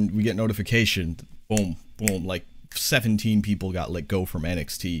sudden we get notification. Boom, boom! Like 17 people got let go from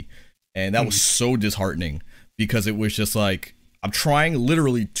NXT, and that was so disheartening because it was just like I'm trying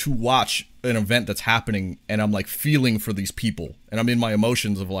literally to watch an event that's happening, and I'm like feeling for these people, and I'm in my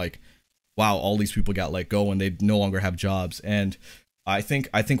emotions of like, wow, all these people got let go and they no longer have jobs. And I think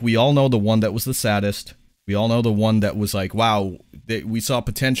we all know the one that was the saddest. We all know the one that was like, wow, we saw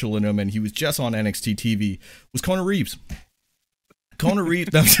potential in him and he was just on NXT TV, was Kona Reeves. Kona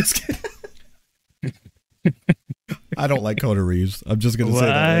Reeves. No, I'm just kidding. I don't like Kona Reeves. I'm just going to say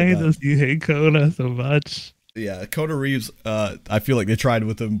that. Why does you hate Kona so much? Yeah, Kona Reeves, I feel like they tried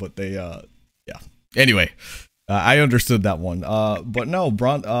with him, but they, yeah. Anyway, I understood that one. But no,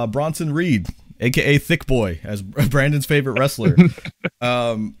 Bronson Reed, a.k.a. Thick Boy, as Brandon's favorite wrestler.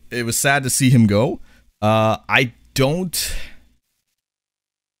 It was sad to see him go. I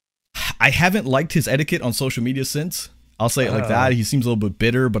haven't liked his etiquette on social media since. I'll say it like that. He seems a little bit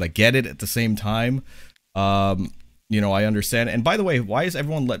bitter, but I get it at the same time. I understand. And by the way, why is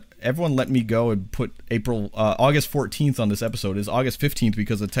everyone let me go and put August 14th on this episode? Is August 15th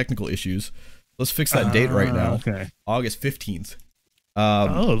because of technical issues? Let's fix that date right now. Okay. August 15th.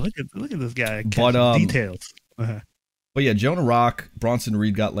 Look at this guy. But details. But yeah, Jonah Rock, Bronson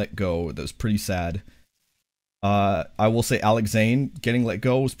Reed got let go. That was pretty sad. I will say Alex Zane getting let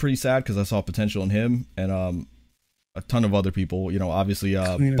go was pretty sad because I saw potential in him and a ton of other people. Obviously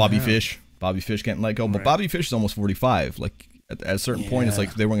Bobby Fish. Bobby Fish getting let go, but Bobby Fish is almost 45. Like at a certain point, it's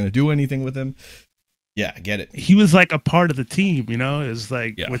like they weren't going to do anything with him. Yeah, I get it. He was like a part of the team, It's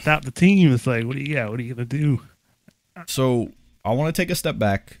like without the team, it's like what are you going to do? So I want to take a step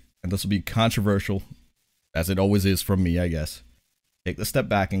back, and this will be controversial, as it always is from me, I guess. Take the step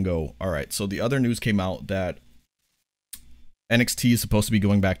back and go, all right. So the other news came out that NXT is supposed to be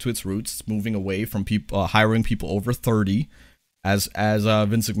going back to its roots, moving away from people hiring people over 30. As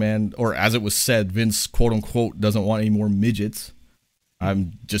Vince McMahon, or as it was said, Vince quote unquote doesn't want any more midgets.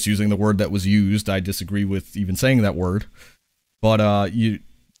 I'm just using the word that was used. I disagree with even saying that word. But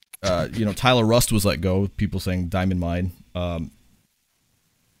Tyler Rust was let go. People saying Diamond Mine. That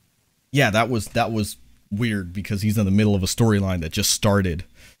was weird because he's in the middle of a storyline that just started.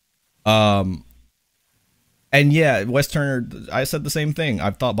 And yeah, Wes Turner, I said the same thing.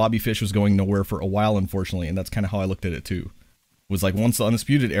 I've thought Bobby Fish was going nowhere for a while, unfortunately, and that's kind of how I looked at it too. Was like, once the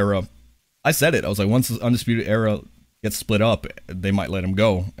Undisputed Era, I said it, I was like, once the Undisputed Era gets split up, they might let him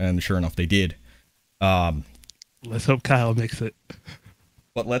go, and sure enough, they did. Let's hope Kyle makes it.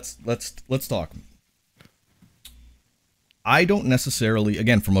 But let's talk. I don't necessarily,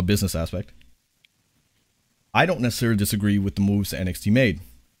 again, from a business aspect, I don't necessarily disagree with the moves that NXT made.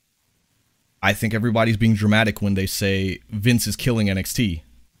 I think everybody's being dramatic when they say Vince is killing NXT.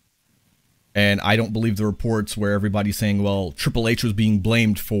 And I don't believe the reports where everybody's saying, well, Triple H was being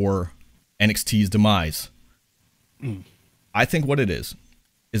blamed for NXT's demise. I think what it is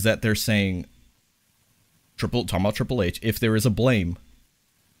that they're saying, talking about Triple H, if there is a blame,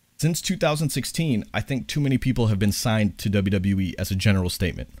 since 2016, I think too many people have been signed to WWE as a general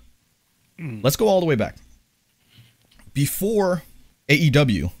statement. Let's go all the way back. Before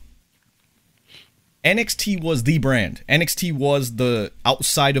AEW, NXT was the brand. NXT was the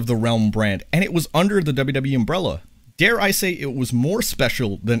outside of the realm brand, and it was under the WWE umbrella. Dare I say it was more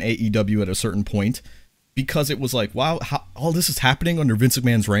special than AEW at a certain point, because it was like, wow, all this is happening under Vince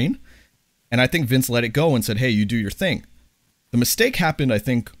McMahon's reign? And I think Vince let it go and said, hey, you do your thing. The mistake happened, I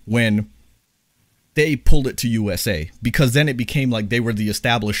think, when they pulled it to USA, because then it became like they were the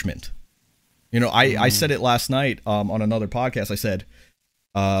establishment. You know, I said it last night on another podcast. I said,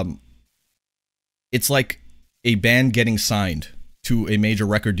 it's like a band getting signed to a major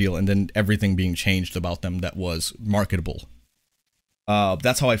record deal and then everything being changed about them that was marketable.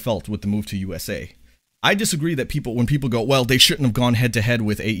 That's how I felt with the move to USA. I disagree that when people go, well, they shouldn't have gone head to head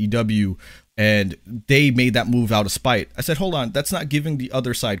with AEW and they made that move out of spite. I said, hold on, that's not giving the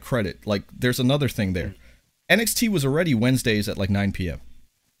other side credit. Like, there's another thing there. NXT was already Wednesdays at like 9 p.m.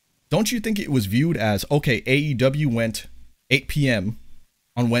 Don't you think it was viewed as, okay, AEW went 8 p.m.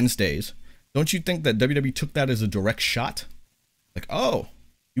 on Wednesdays. Don't you think that WWE took that as a direct shot? Like, oh,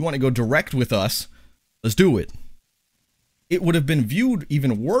 you want to go direct with us? Let's do it. It would have been viewed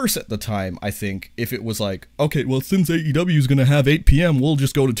even worse at the time, I think, if it was like, okay, well, since AEW is going to have 8 p.m., we'll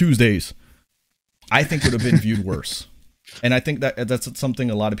just go to Tuesdays. I think it would have been viewed worse. And I think that that's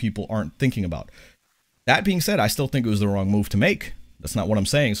something a lot of people aren't thinking about. That being said, I still think it was the wrong move to make. That's not what I'm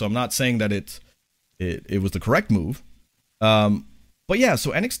saying. So I'm not saying that it was the correct move. But yeah,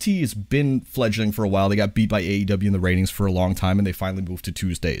 so NXT has been fledgling for a while. They got beat by AEW in the ratings for a long time, and they finally moved to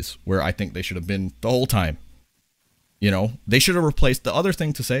Tuesdays, where I think they should have been the whole time. You know, they should have replaced the other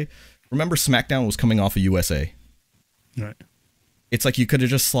thing to say. Remember, SmackDown was coming off of USA. Right. It's like you could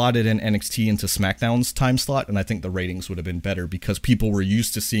have just slotted in NXT into SmackDown's time slot, and I think the ratings would have been better because people were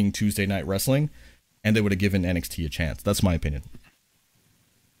used to seeing Tuesday Night Wrestling, and they would have given NXT a chance. That's my opinion.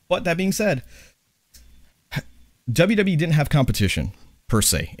 But that being said, WWE didn't have competition, per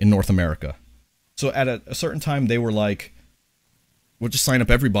se, in North America. So at a certain time, they were like, we'll just sign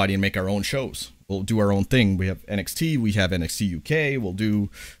up everybody and make our own shows. We'll do our own thing. We have NXT, we have NXT UK, we'll do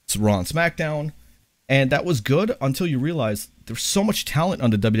Raw and SmackDown. And that was good until you realize there's so much talent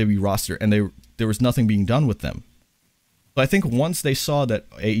on the WWE roster, and there was nothing being done with them. So I think once they saw that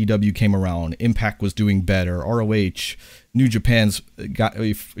AEW came around, Impact was doing better, ROH, New Japan's got,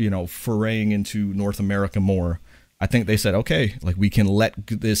 foraying into North America more, I think they said, okay, like we can let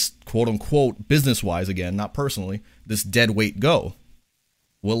this quote unquote business-wise, again, not personally, this dead weight go.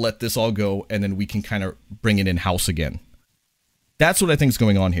 We'll let this all go, and then we can kind of bring it in-house again. That's what I think is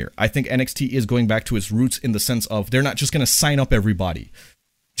going on here. I think NXT is going back to its roots in the sense of they're not just going to sign up everybody.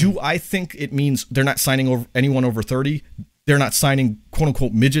 Do I think it means they're not signing anyone over 30? They're not signing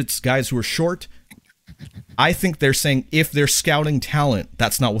quote-unquote midgets, guys who are short? I think they're saying if they're scouting talent,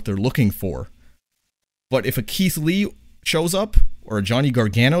 that's not what they're looking for. But if a Keith Lee shows up or a Johnny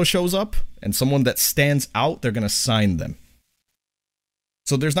Gargano shows up and someone that stands out, they're going to sign them.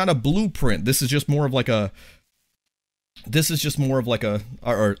 So there's not a blueprint. This is just more of like a,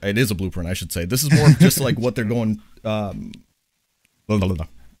 or it is a blueprint, I should say. This is more of just like what they're going, There's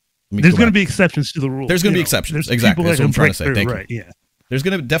going to be exceptions to the rule. There's going to be exceptions. Exactly. That's what I'm trying to say. Thank you. Yeah. There's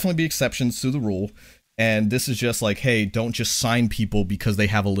going to definitely be exceptions to the rule. And this is just like, hey, don't just sign people because they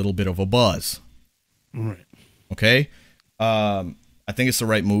have a little bit of a buzz. Right. Okay. I think it's the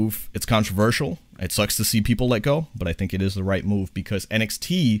right move. It's controversial. It sucks to see people let go, but I think it is the right move because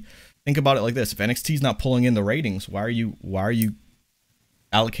NXT, think about it like this. If NXT is not pulling in the ratings, why are you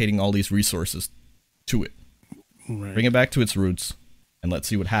allocating all these resources to it? Right. Bring it back to its roots and let's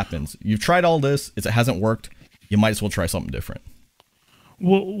see what happens. You've tried all this. If it hasn't worked, you might as well try something different.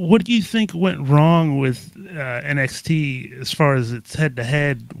 Well, what do you think went wrong with NXT as far as its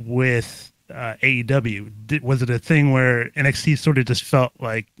head-to-head with AEW? Was it a thing where NXT sort of just felt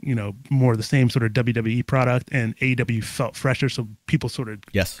like, more the same sort of WWE product, and AEW felt fresher, so people sort of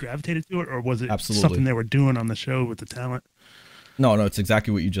gravitated to it? Or was it something they were doing on the show with the talent? No, it's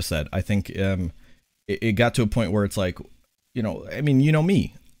exactly what you just said. I think it got to a point where it's like,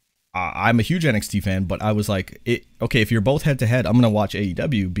 me. I'm a huge NXT fan, but I was like, okay, if you're both head to head, I'm going to watch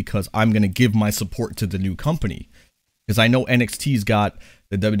AEW because I'm going to give my support to the new company. Because I know NXT's got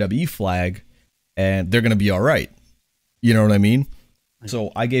the WWE flag and they're going to be all right. You know what I mean?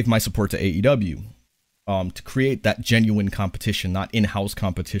 So I gave my support to AEW to create that genuine competition, not in-house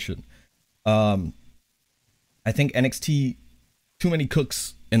competition. I think NXT, too many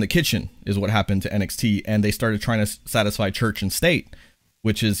cooks in the kitchen is what happened to NXT, and they started trying to satisfy church and state,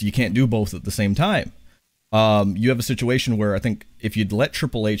 which is you can't do both at the same time. You have a situation where I think if you'd let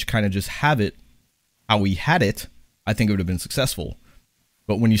Triple H kind of just have it how he had it, I think it would have been successful.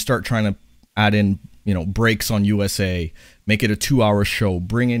 But when you start trying to add in, breaks on USA, make it a 2-hour show,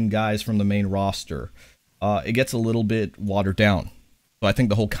 bring in guys from the main roster, it gets a little bit watered down. So I think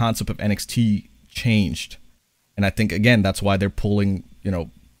the whole concept of NXT changed. And I think, again, that's why they're putting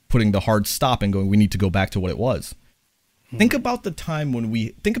the hard stop and going, we need to go back to what it was. Think about the time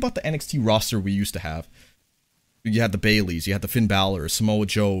think about the NXT roster we used to have. You had the Baileys, you had the Finn Balor, Samoa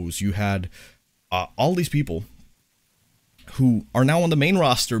Joes, you had all these people who are now on the main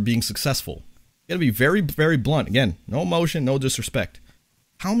roster being successful. You gotta be very, very blunt. Again, no emotion, no disrespect.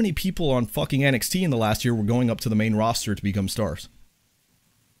 How many people on fucking NXT in the last year were going up to the main roster to become stars?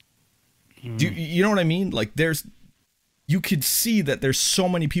 You know what I mean? Like, you could see that there's so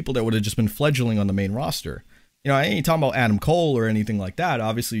many people that would have just been fledgling on the main roster. I ain't talking about Adam Cole or anything like that.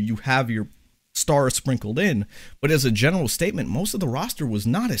 Obviously, you have your stars sprinkled in. But as a general statement, most of the roster was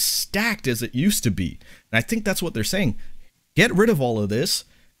not as stacked as it used to be. And I think that's what they're saying. Get rid of all of this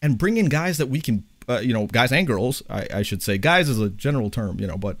and bring in guys that we can, guys and girls, I should say. Guys is a general term,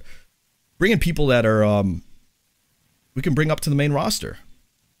 but bring in people that are, we can bring up to the main roster.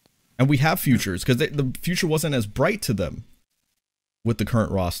 And we have futures, because the future wasn't as bright to them with the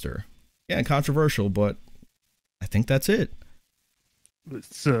current roster. Yeah, controversial, but I think that's it.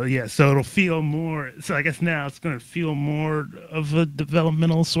 So it'll feel more. So I guess now it's going to feel more of a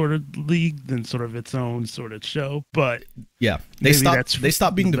developmental sort of league than sort of its own sort of show. But yeah, they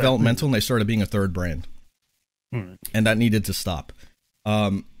stopped being developmental and they started being a third brand, and that needed to stop.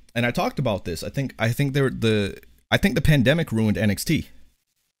 And I talked about this. I think the pandemic ruined NXT.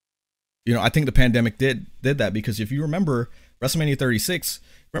 I think the pandemic did that, because if you remember WrestleMania 36,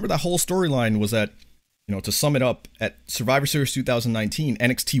 remember that whole storyline was that, to sum it up, at Survivor Series 2019,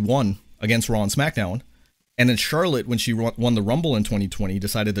 NXT won against Raw and SmackDown. And then Charlotte, when she won the Rumble in 2020,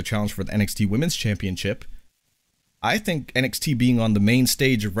 decided to challenge for the NXT Women's Championship. I think NXT being on the main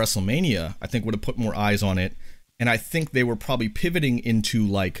stage of WrestleMania, I think would have put more eyes on it. And I think they were probably pivoting into,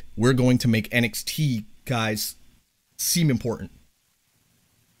 like, we're going to make NXT guys seem important.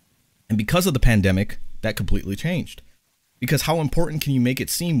 And because of the pandemic, that completely changed. Because how important can you make it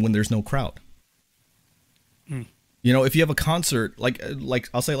seem when there's no crowd? If you have a concert, like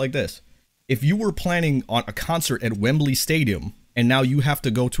I'll say it like this. If you were planning on a concert at Wembley Stadium and now you have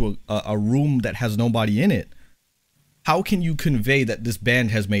to go to a room that has nobody in it, how can you convey that this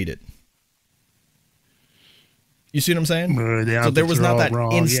band has made it? You see what I'm saying? So there was not that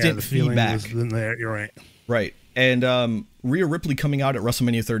instant feedback. There. You're right. Right. And Rhea Ripley coming out at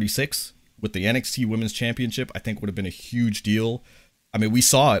WrestleMania 36 with the NXT Women's Championship, I think would have been a huge deal. I mean, we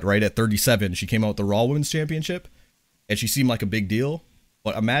saw it, right, at 37. She came out with the Raw Women's Championship, and she seemed like a big deal.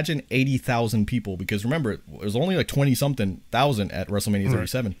 But imagine 80,000 people, because remember, it was only like 20-something thousand at WrestleMania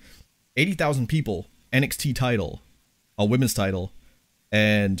 37. 80,000 people, NXT title, a women's title,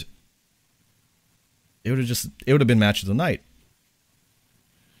 and it would have been match of the night.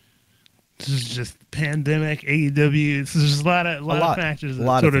 This is just pandemic, AEW. This is just a lot of factors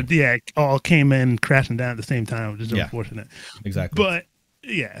that all came in crashing down at the same time, which is unfortunate. Exactly. But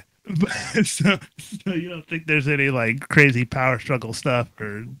so you don't think there's any like crazy power struggle stuff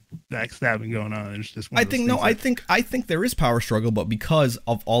or backstabbing going on? It's just I think there is power struggle, but because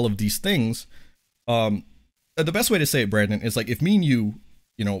of all of these things, the best way to say it, Brandon, is like if me and you,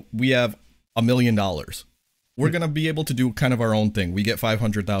 we have $1 million. We're going to be able to do kind of our own thing. We get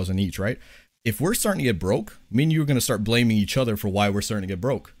 500,000 each, right? If we're starting to get broke, me and you are going to start blaming each other for why we're starting to get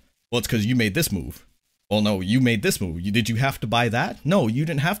broke. Well, it's because you made this move. Well, no, you made this move. Did you have to buy that? No, you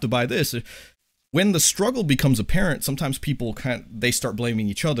didn't have to buy this. When the struggle becomes apparent, sometimes people they start blaming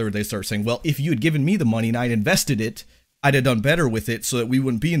each other. They start saying, well, if you had given me the money and I'd invested it, I'd have done better with it so that we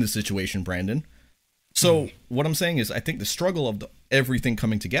wouldn't be in this situation, Brandon. So what I'm saying is I think the struggle of everything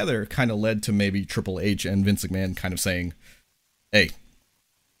coming together kind of led to maybe Triple H and Vince McMahon kind of saying, hey,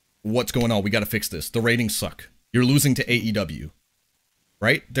 what's going on? We got to fix this. The ratings suck. You're losing to AEW.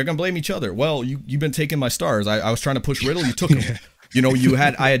 Right? They're going to blame each other. Well, you've been taking my stars. I was trying to push Riddle. You took him. You know,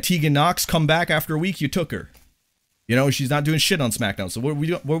 I had Tegan Knox come back after a week. You took her. You know, she's not doing shit on SmackDown. So what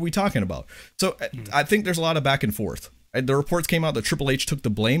are we talking about? So I think there's a lot of back and forth. The reports came out that Triple H took the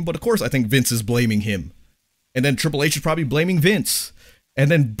blame, but of course I think Vince is blaming him. And then Triple H is probably blaming Vince. And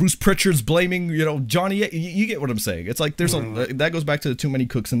then Bruce Pritchard's blaming, you know, Johnny. You get what I'm saying? It's like there's that goes back to the too many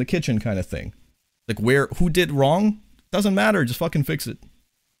cooks in the kitchen kind of thing. Like who did wrong? Doesn't matter. Just fucking fix it.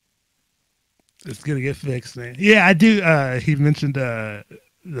 It's gonna get fixed, man. Yeah, I do. He mentioned the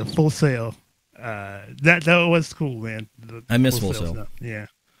Full Sail. That was cool, man. I miss Full Sail. Stuff. Yeah,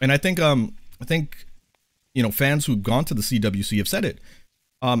 and I think you know, fans who've gone to the CWC have said it.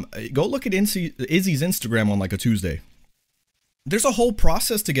 Go look at Izzy's Instagram on like a Tuesday. There's a whole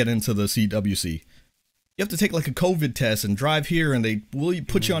process to get into the CWC. You have to take like a COVID test and drive here, and they will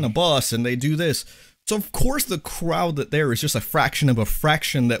put you on a bus, and they do this. So of course the crowd that there is just a fraction of a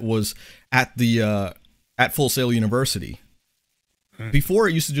fraction that was at the at Full Sail University. Before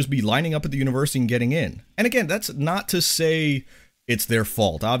it used to just be lining up at the university and getting in. And again, that's not to say it's their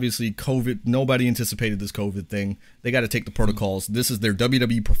fault. Obviously, COVID, nobody anticipated this COVID thing. They got to take the protocols. This is their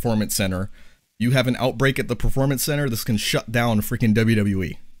WWE Performance Center. You have an outbreak at the Performance Center, this can shut down freaking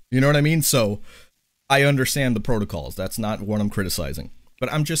WWE. You know what I mean? So I understand the protocols. That's not what I'm criticizing.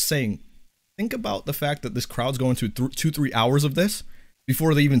 But I'm just saying, think about the fact that this crowd's going through 2-3 hours of this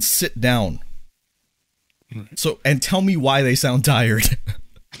before they even sit down. So, and tell me why they sound tired.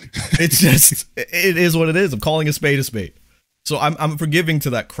 It's just, it is what it is. I'm calling a spade a spade. So I'm forgiving to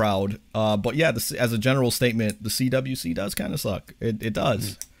that crowd. But yeah, as a general statement, the CWC does kind of suck. It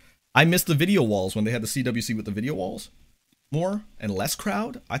does. I miss the video walls when they had the CWC with the video walls more and less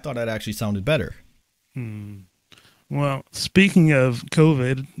crowd. I thought that actually sounded better. Well, speaking of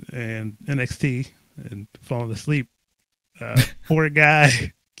COVID and NXT and falling asleep, poor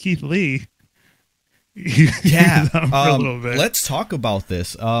guy Keith Lee. Yeah, a little bit. Let's talk about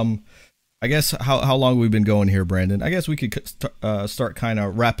this. I guess how long we've been going here, Brandon. I guess we could start kind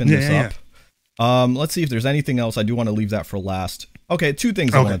of wrapping this up. Yeah. Let's see if there's anything else. I do want to leave that for last. Okay, two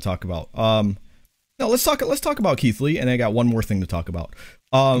things I want to talk about. No, let's talk about Keith Lee, and I got one more thing to talk about.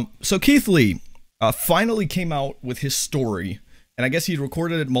 So Keith Lee finally came out with his story, and I guess he'd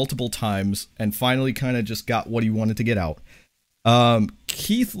recorded it multiple times, and finally kind of just got what he wanted to get out.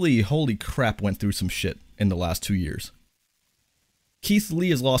 Keith Lee, holy crap, went through some shit in the last 2 years. Keith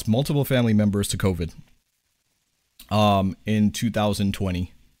Lee has lost multiple family members to COVID in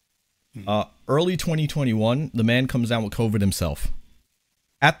 2020. Early 2021, the man comes down with COVID himself.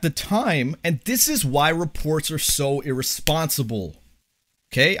 At the time, and this is why reports are so irresponsible.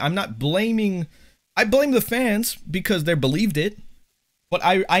 Okay, I'm not blaming, I blame the fans because they believed it. But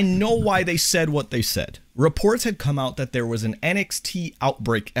I know why they said what they said. Reports had come out that there was an NXT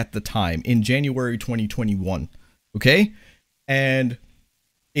outbreak at the time in January 2021. Okay? And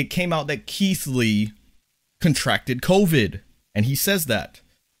it came out that Keith Lee contracted COVID. And he says that.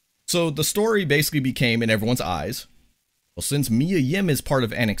 So the story basically became in everyone's eyes, well, since Mia Yim is part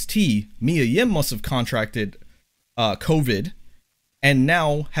of NXT, Mia Yim must have contracted COVID and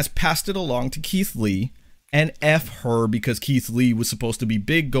now has passed it along to Keith Lee. And F her because Keith Lee was supposed to be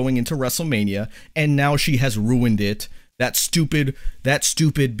big going into WrestleMania, and now she has ruined it. That stupid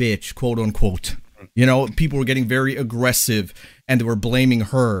bitch, quote unquote. You know, people were getting very aggressive and they were blaming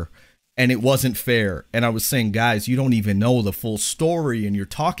her, and it wasn't fair. And I was saying, guys, you don't even know the full story, and you're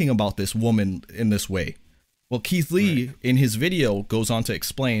talking about this woman in this way. Well, Keith Lee, in his video, goes on to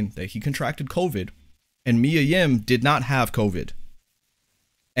explain that he contracted COVID, and Mia Yim did not have COVID.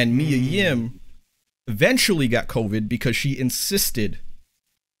 And Mia Yim eventually got COVID because she insisted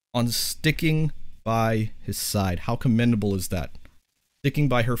on sticking by his side. How commendable is that? Sticking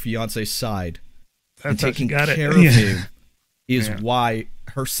by her fiance's side and taking care of him is why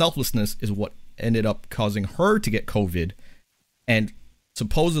her selflessness is what ended up causing her to get COVID. And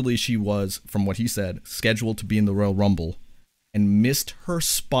supposedly she was, from what he said, scheduled to be in the Royal Rumble and missed her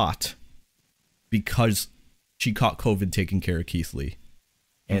spot because she caught COVID taking care of Keith Lee.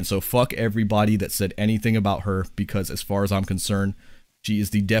 And so fuck everybody that said anything about her, because as far as I'm concerned, she is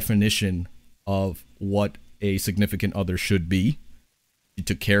the definition of what a significant other should be. She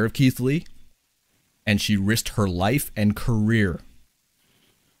took care of Keith Lee, and she risked her life and career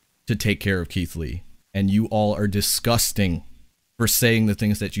to take care of Keith Lee. And you all are disgusting for saying the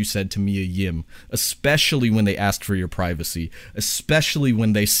things that you said to Mia Yim, especially when they asked for your privacy, especially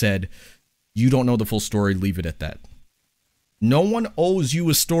when they said, You don't know the full story. Leave it at that. No one owes you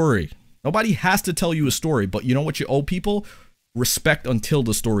a story. Nobody has to tell you a story, but you know what you owe people? Respect until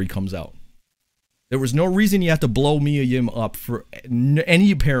the story comes out. There was no reason you had to blow Mia Yim up for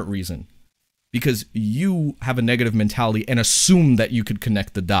any apparent reason, because you have a negative mentality and assume that you could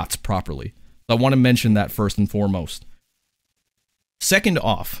connect the dots properly. So I want to mention that first and foremost. Second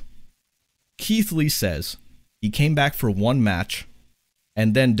off, Keith Lee says he came back for one match,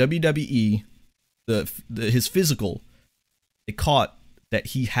 and then WWE, his physical, it caught that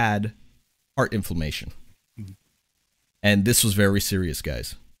he had heart inflammation. And this was very serious,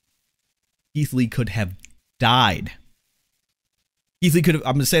 guys. Keith Lee could have died. I'm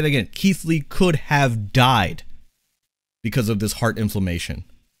going to say it again. Keith Lee could have died because of this heart inflammation.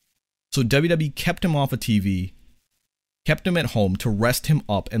 So WWE kept him off of TV, kept him at home to rest him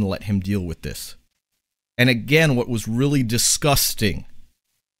up and let him deal with this. And again, what was really disgusting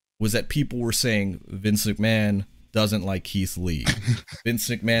was that people were saying Vince McMahon doesn't like Keith Lee. Vince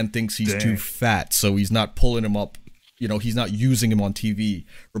McMahon thinks he's too fat, so he's not pulling him up. You know, he's not using him on TV.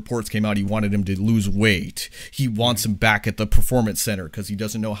 Reports came out he wanted him to lose weight. He wants him back at the Performance Center because he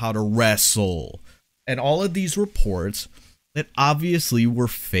doesn't know how to wrestle. And all of these reports that obviously were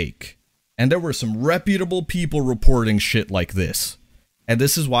fake. And there were some reputable people reporting shit like this. And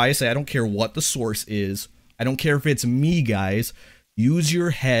this is why I say I don't care what the source is. I don't care if it's me, guys. Use your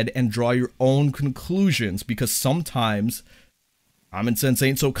head and draw your own conclusions, because sometimes common sense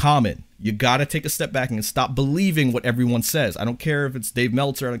ain't so common. You gotta take a step back and stop believing what everyone says. I don't care if it's Dave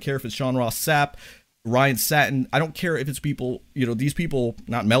Meltzer. I don't care if it's Sean Ross Sapp, Ryan Satin. I don't care if it's people, these people,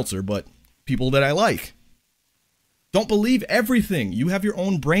 not Meltzer, but people that I like. Don't believe everything. You have your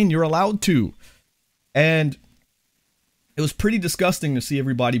own brain. You're allowed to. And it was pretty disgusting to see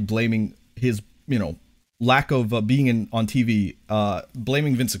everybody blaming his, lack of being on TV,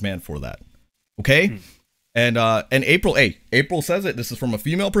 blaming Vince McMahon for that. Okay? And April says it. This is from a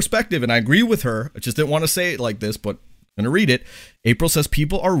female perspective, and I agree with her. I just didn't want to say it like this, but I'm going to read it. April says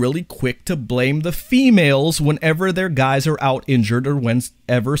people are really quick to blame the females whenever their guys are out injured or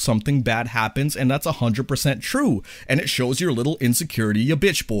whenever something bad happens, and that's 100% true. And it shows your little insecurity, you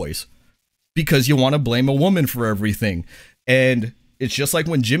bitch boys, because you want to blame a woman for everything. And it's just like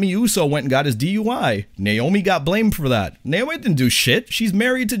when Jimmy Uso went and got his DUI. Naomi got blamed for that. Naomi didn't do shit. She's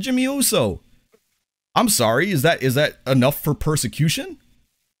married to Jimmy Uso. I'm sorry, is that enough for persecution?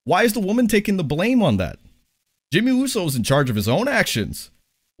 Why is the woman taking the blame on that? Jimmy Uso is in charge of his own actions.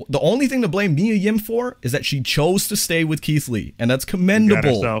 The only thing to blame Mia Yim for is that she chose to stay with Keith Lee, and that's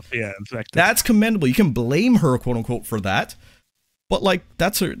commendable. Yeah, exactly. That's commendable. You can blame her, quote unquote, for that, but like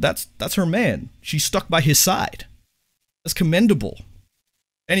that's her man. She's stuck by his side. That's commendable.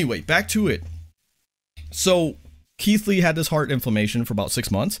 Anyway, back to it. So Keith Lee had this heart inflammation for about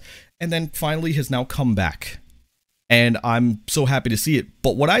 6 months, and then finally has now come back. And I'm so happy to see it.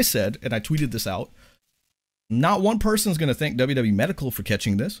 But what I said, and I tweeted this out, not one person is going to thank WWE Medical for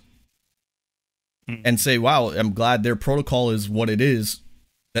catching this and say, wow, I'm glad their protocol is what it is,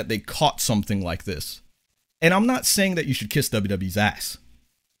 that they caught something like this. And I'm not saying that you should kiss WWE's ass.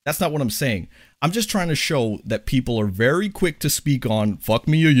 That's not what I'm saying. I'm just trying to show that people are very quick to speak on fuck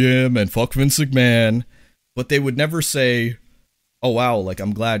Mia Yim and fuck Vince McMahon, but they would never say, oh, wow, like,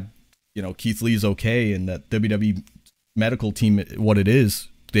 I'm glad, Keith Lee's okay and that WWE medical team, what it is,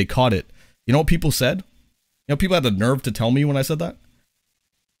 they caught it. You know what people said? People had the nerve to tell me when I said that.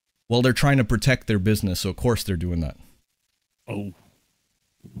 Well, they're trying to protect their business, so of course they're doing that. Oh.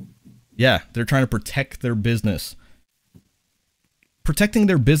 Yeah, they're trying to protect their business. Protecting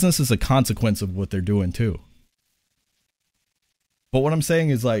their business is a consequence of what they're doing too. But what I'm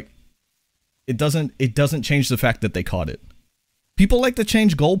saying is, like, it doesn't change the fact that they caught it. People like to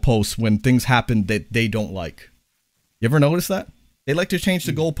change goalposts when things happen that they don't like. You ever notice that? They like to change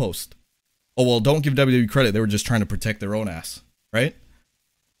the goalpost. Oh, well, don't give WWE credit. They were just trying to protect their own ass, right?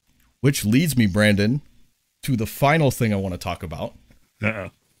 Which leads me, Brandon, to the final thing I want to talk about,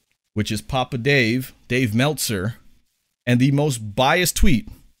 which is Papa Dave Meltzer, and the most biased tweet.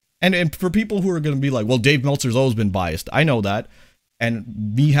 And for people who are going to be like, well, Dave Meltzer's always been biased. I know that.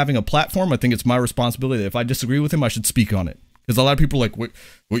 And me having a platform, I think it's my responsibility that if I disagree with him, I should speak on it. Because a lot of people are like, what,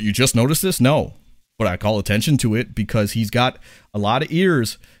 you just noticed this? No. But I call attention to it because he's got a lot of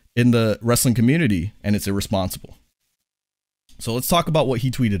ears in the wrestling community, and it's irresponsible. So let's talk about what he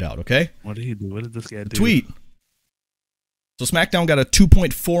tweeted out, okay? What did he do? What did this guy do? Tweet. So SmackDown got a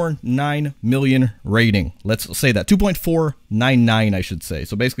 2.49 million rating. Let's say that. 2.499, I should say.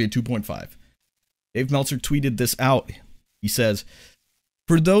 So basically a 2.5. Dave Meltzer tweeted this out. He says,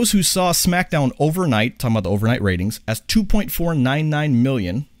 For those who saw SmackDown overnight, talking about the overnight ratings, as 2.499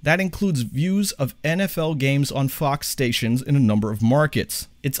 million, that includes views of NFL games on Fox stations in a number of markets.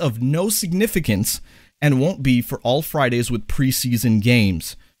 It's of no significance and won't be for all Fridays with preseason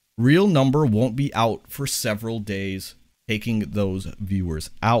games. Real number won't be out for several days, taking those viewers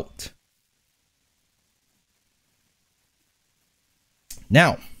out.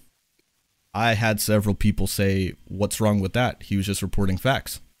 Now, I had several people say, what's wrong with that? He was just reporting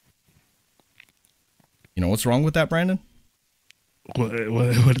facts. You know what's wrong with that, Brandon? What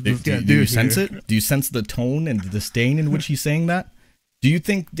did this guy do? Do you sense it? Do you sense the tone and the disdain in which he's saying that? Do you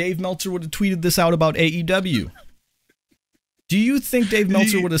think Dave Meltzer would have tweeted this out about AEW? Do you think Dave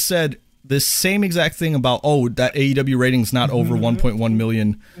Meltzer would have said this same exact thing about, oh, that AEW rating's not over 1.1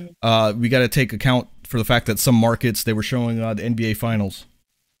 million? We got to take account for the fact that some markets, they were showing the NBA Finals.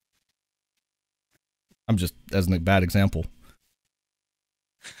 I'm just, as a bad example.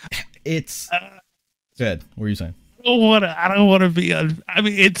 It's good. What are you saying? I don't want to be. I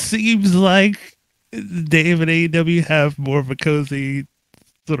mean, it seems like Dave and AEW have more of a cozy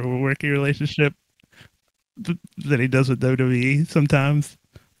sort of a working relationship than he does with WWE sometimes.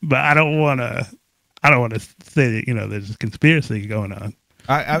 But I don't want to say that there's a conspiracy going on.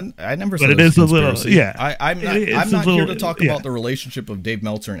 I never said but it is a little, yeah. I'm not here to talk about the relationship of Dave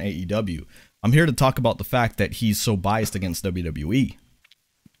Meltzer and AEW. I'm here to talk about the fact that he's so biased against WWE.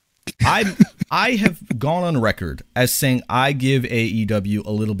 I have gone on record as saying I give AEW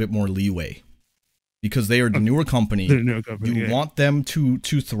a little bit more leeway because they are the newer company. You want them to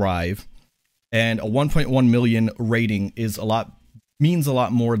thrive, and a 1.1 million rating means a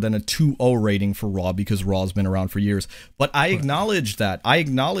lot more than a 2.0 rating for Raw because Raw's been around for years. But I acknowledge that. I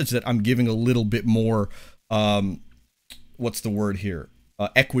acknowledge that I'm giving a little bit more, what's the word here?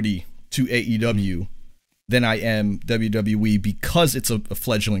 Equity to AEW than I am WWE because it's a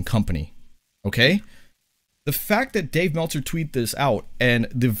fledgling company. Okay? The fact that Dave Meltzer tweeted this out and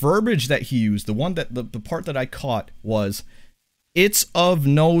the verbiage that he used, the part that I caught was, it's of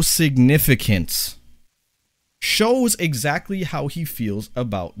no significance, shows exactly how he feels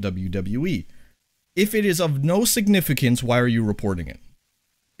about WWE. If it is of no significance, why are you reporting it?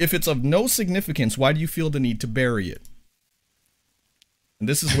 If it's of no significance, why do you feel the need to bury it? And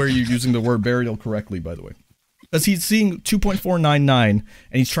this is where you're using the word burial correctly, by the way. Because he's seeing 2.499 and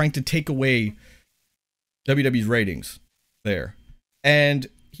he's trying to take away WWE's ratings there. And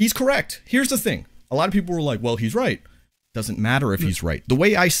he's correct. Here's the thing. A lot of people were like, well, he's right. Doesn't matter if he's right. The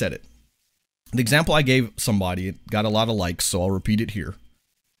way I said it, the example I gave somebody, it got a lot of likes, so I'll repeat it here,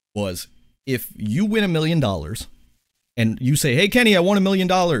 was if you win $1 million and you say, hey, Kenny, I won $1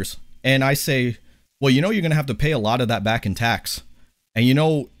 million. And I say, well, you're going to have to pay a lot of that back in tax. And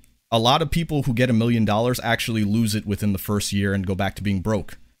a lot of people who get $1 million actually lose it within the first year and go back to being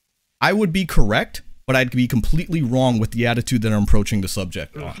broke. I would be correct, but I'd be completely wrong with the attitude that I'm approaching the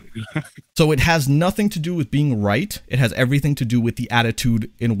subject on. So it has nothing to do with being right. It has everything to do with the attitude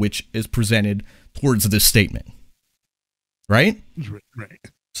in which is presented towards this statement. Right? Right.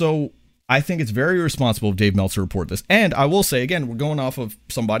 So I think it's very irresponsible of Dave Meltzer to report this. And I will say, again, we're going off of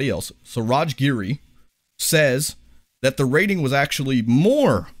somebody else. So Raj Giri says that the rating was actually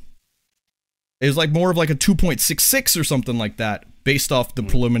more. It was more of a 2.66 or something like that based off the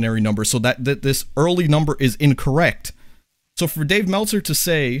preliminary number. So that this early number is incorrect. So for Dave Meltzer to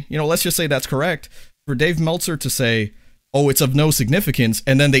say, let's just say that's correct. For Dave Meltzer to say, oh, it's of no significance,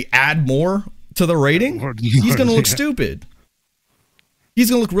 and then they add more to the rating, he's going to look stupid. He's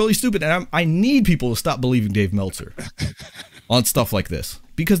going to look really stupid. And I need people to stop believing Dave Meltzer on stuff like this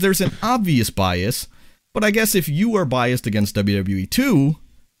because there's an obvious bias. But I guess if you are biased against WWE too,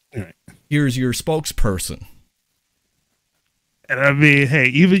 here's your spokesperson. And I mean, hey,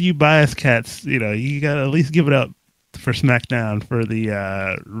 even you bias cats, you got to at least give it up for SmackDown for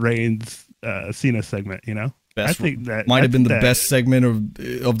the Reigns Cena segment, I think that might have been the best segment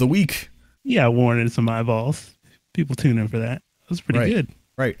of the week. Yeah, warranted some eyeballs. People tune in for that. It was pretty good.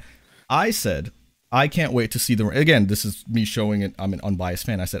 Right. I said, I can't wait to see again, this is me showing it. I'm an unbiased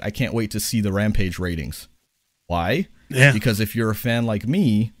fan. I said, I can't wait to see the Rampage ratings. Why? Yeah. Because if you're a fan like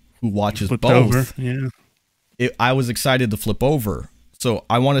me who watches both, I was excited to flip over. So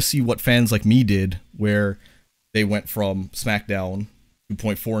I want to see what fans like me did, where they went from SmackDown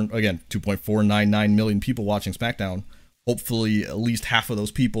 2.499 million people watching SmackDown. Hopefully, at least half of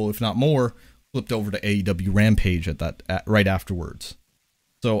those people, if not more, flipped over to AEW Rampage right afterwards.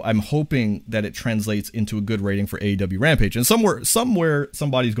 So I'm hoping that it translates into a good rating for AEW Rampage. And somewhere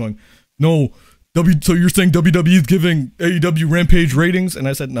somebody's going, no, so you're saying WWE is giving AEW Rampage ratings? And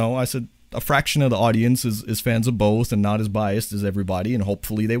I said, no. I said, a fraction of the audience is fans of both and not as biased as everybody, and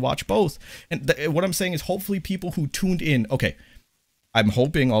hopefully they watch both. And what I'm saying is hopefully people who tuned in, okay, I'm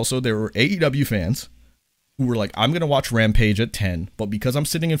hoping also there were AEW fans who were like, I'm going to watch Rampage at 10, but because I'm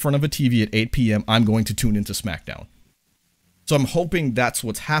sitting in front of a TV at 8 p.m., I'm going to tune into SmackDown. So I'm hoping that's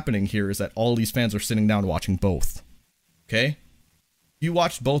what's happening here, is that all these fans are sitting down watching both. Okay? If you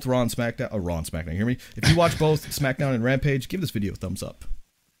watched both Raw and SmackDown, hear me? If you watch both SmackDown and Rampage, give this video a thumbs up.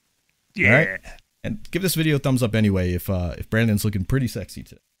 Yeah. All right? And give this video a thumbs up anyway if Brandon's looking pretty sexy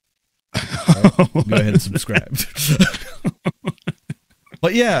today. Right? Go ahead and subscribe.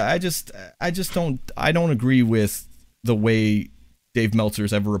 But yeah, I just don't agree with the way Dave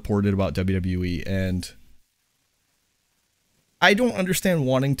Meltzer's ever reported about WWE, and I don't understand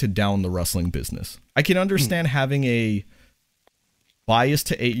wanting to down the wrestling business. I can understand having a bias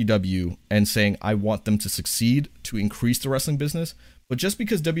to AEW and saying I want them to succeed to increase the wrestling business, but just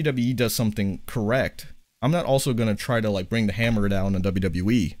because WWE does something correct, I'm not also going to try to like bring the hammer down on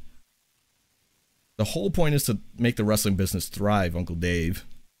WWE. The whole point is to make the wrestling business thrive, Uncle Dave.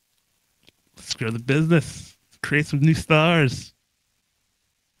 Let's grow the business. Create some new stars.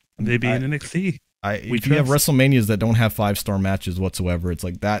 Maybe in NXT. If you have WrestleManias that don't have 5-star matches whatsoever, it's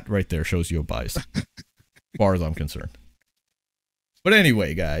like that right there shows you a bias, as far as I'm concerned. But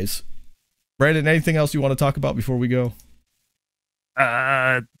anyway, guys, Brandon, anything else you want to talk about before we go?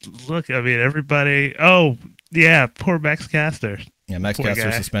 Look, I mean, everybody. Oh, yeah, poor Max Caster. Yeah, Max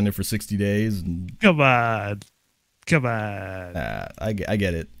Caster suspended for 60 days. And, Come on. I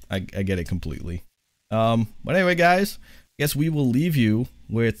get it. I get it completely. But anyway, guys, I guess we will leave you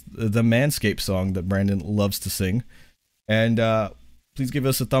with the Manscaped song that Brandon loves to sing. And please give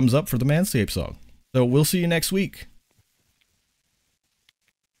us a thumbs up for the Manscaped song. So we'll see you next week.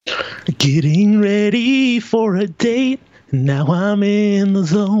 Getting ready for a date. Now I'm in the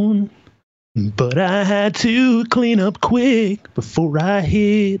zone. But I had to clean up quick before I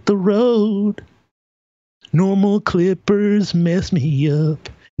hit the road. Normal clippers mess me up.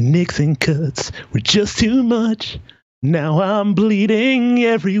 Nicks and cuts were just too much. Now I'm bleeding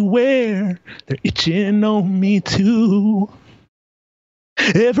everywhere. They're itching on me too.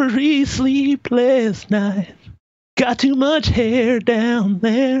 Every sleepless night. Got too much hair down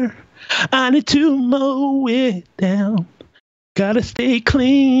there. I need to mow it down. Gotta stay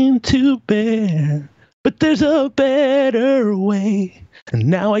clean to bear. But there's a better way. And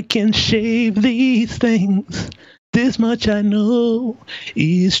now I can shave these things. This much I know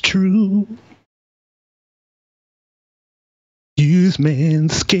is true. Use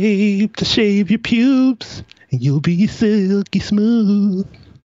Manscaped to shave your pubes, and you'll be silky smooth.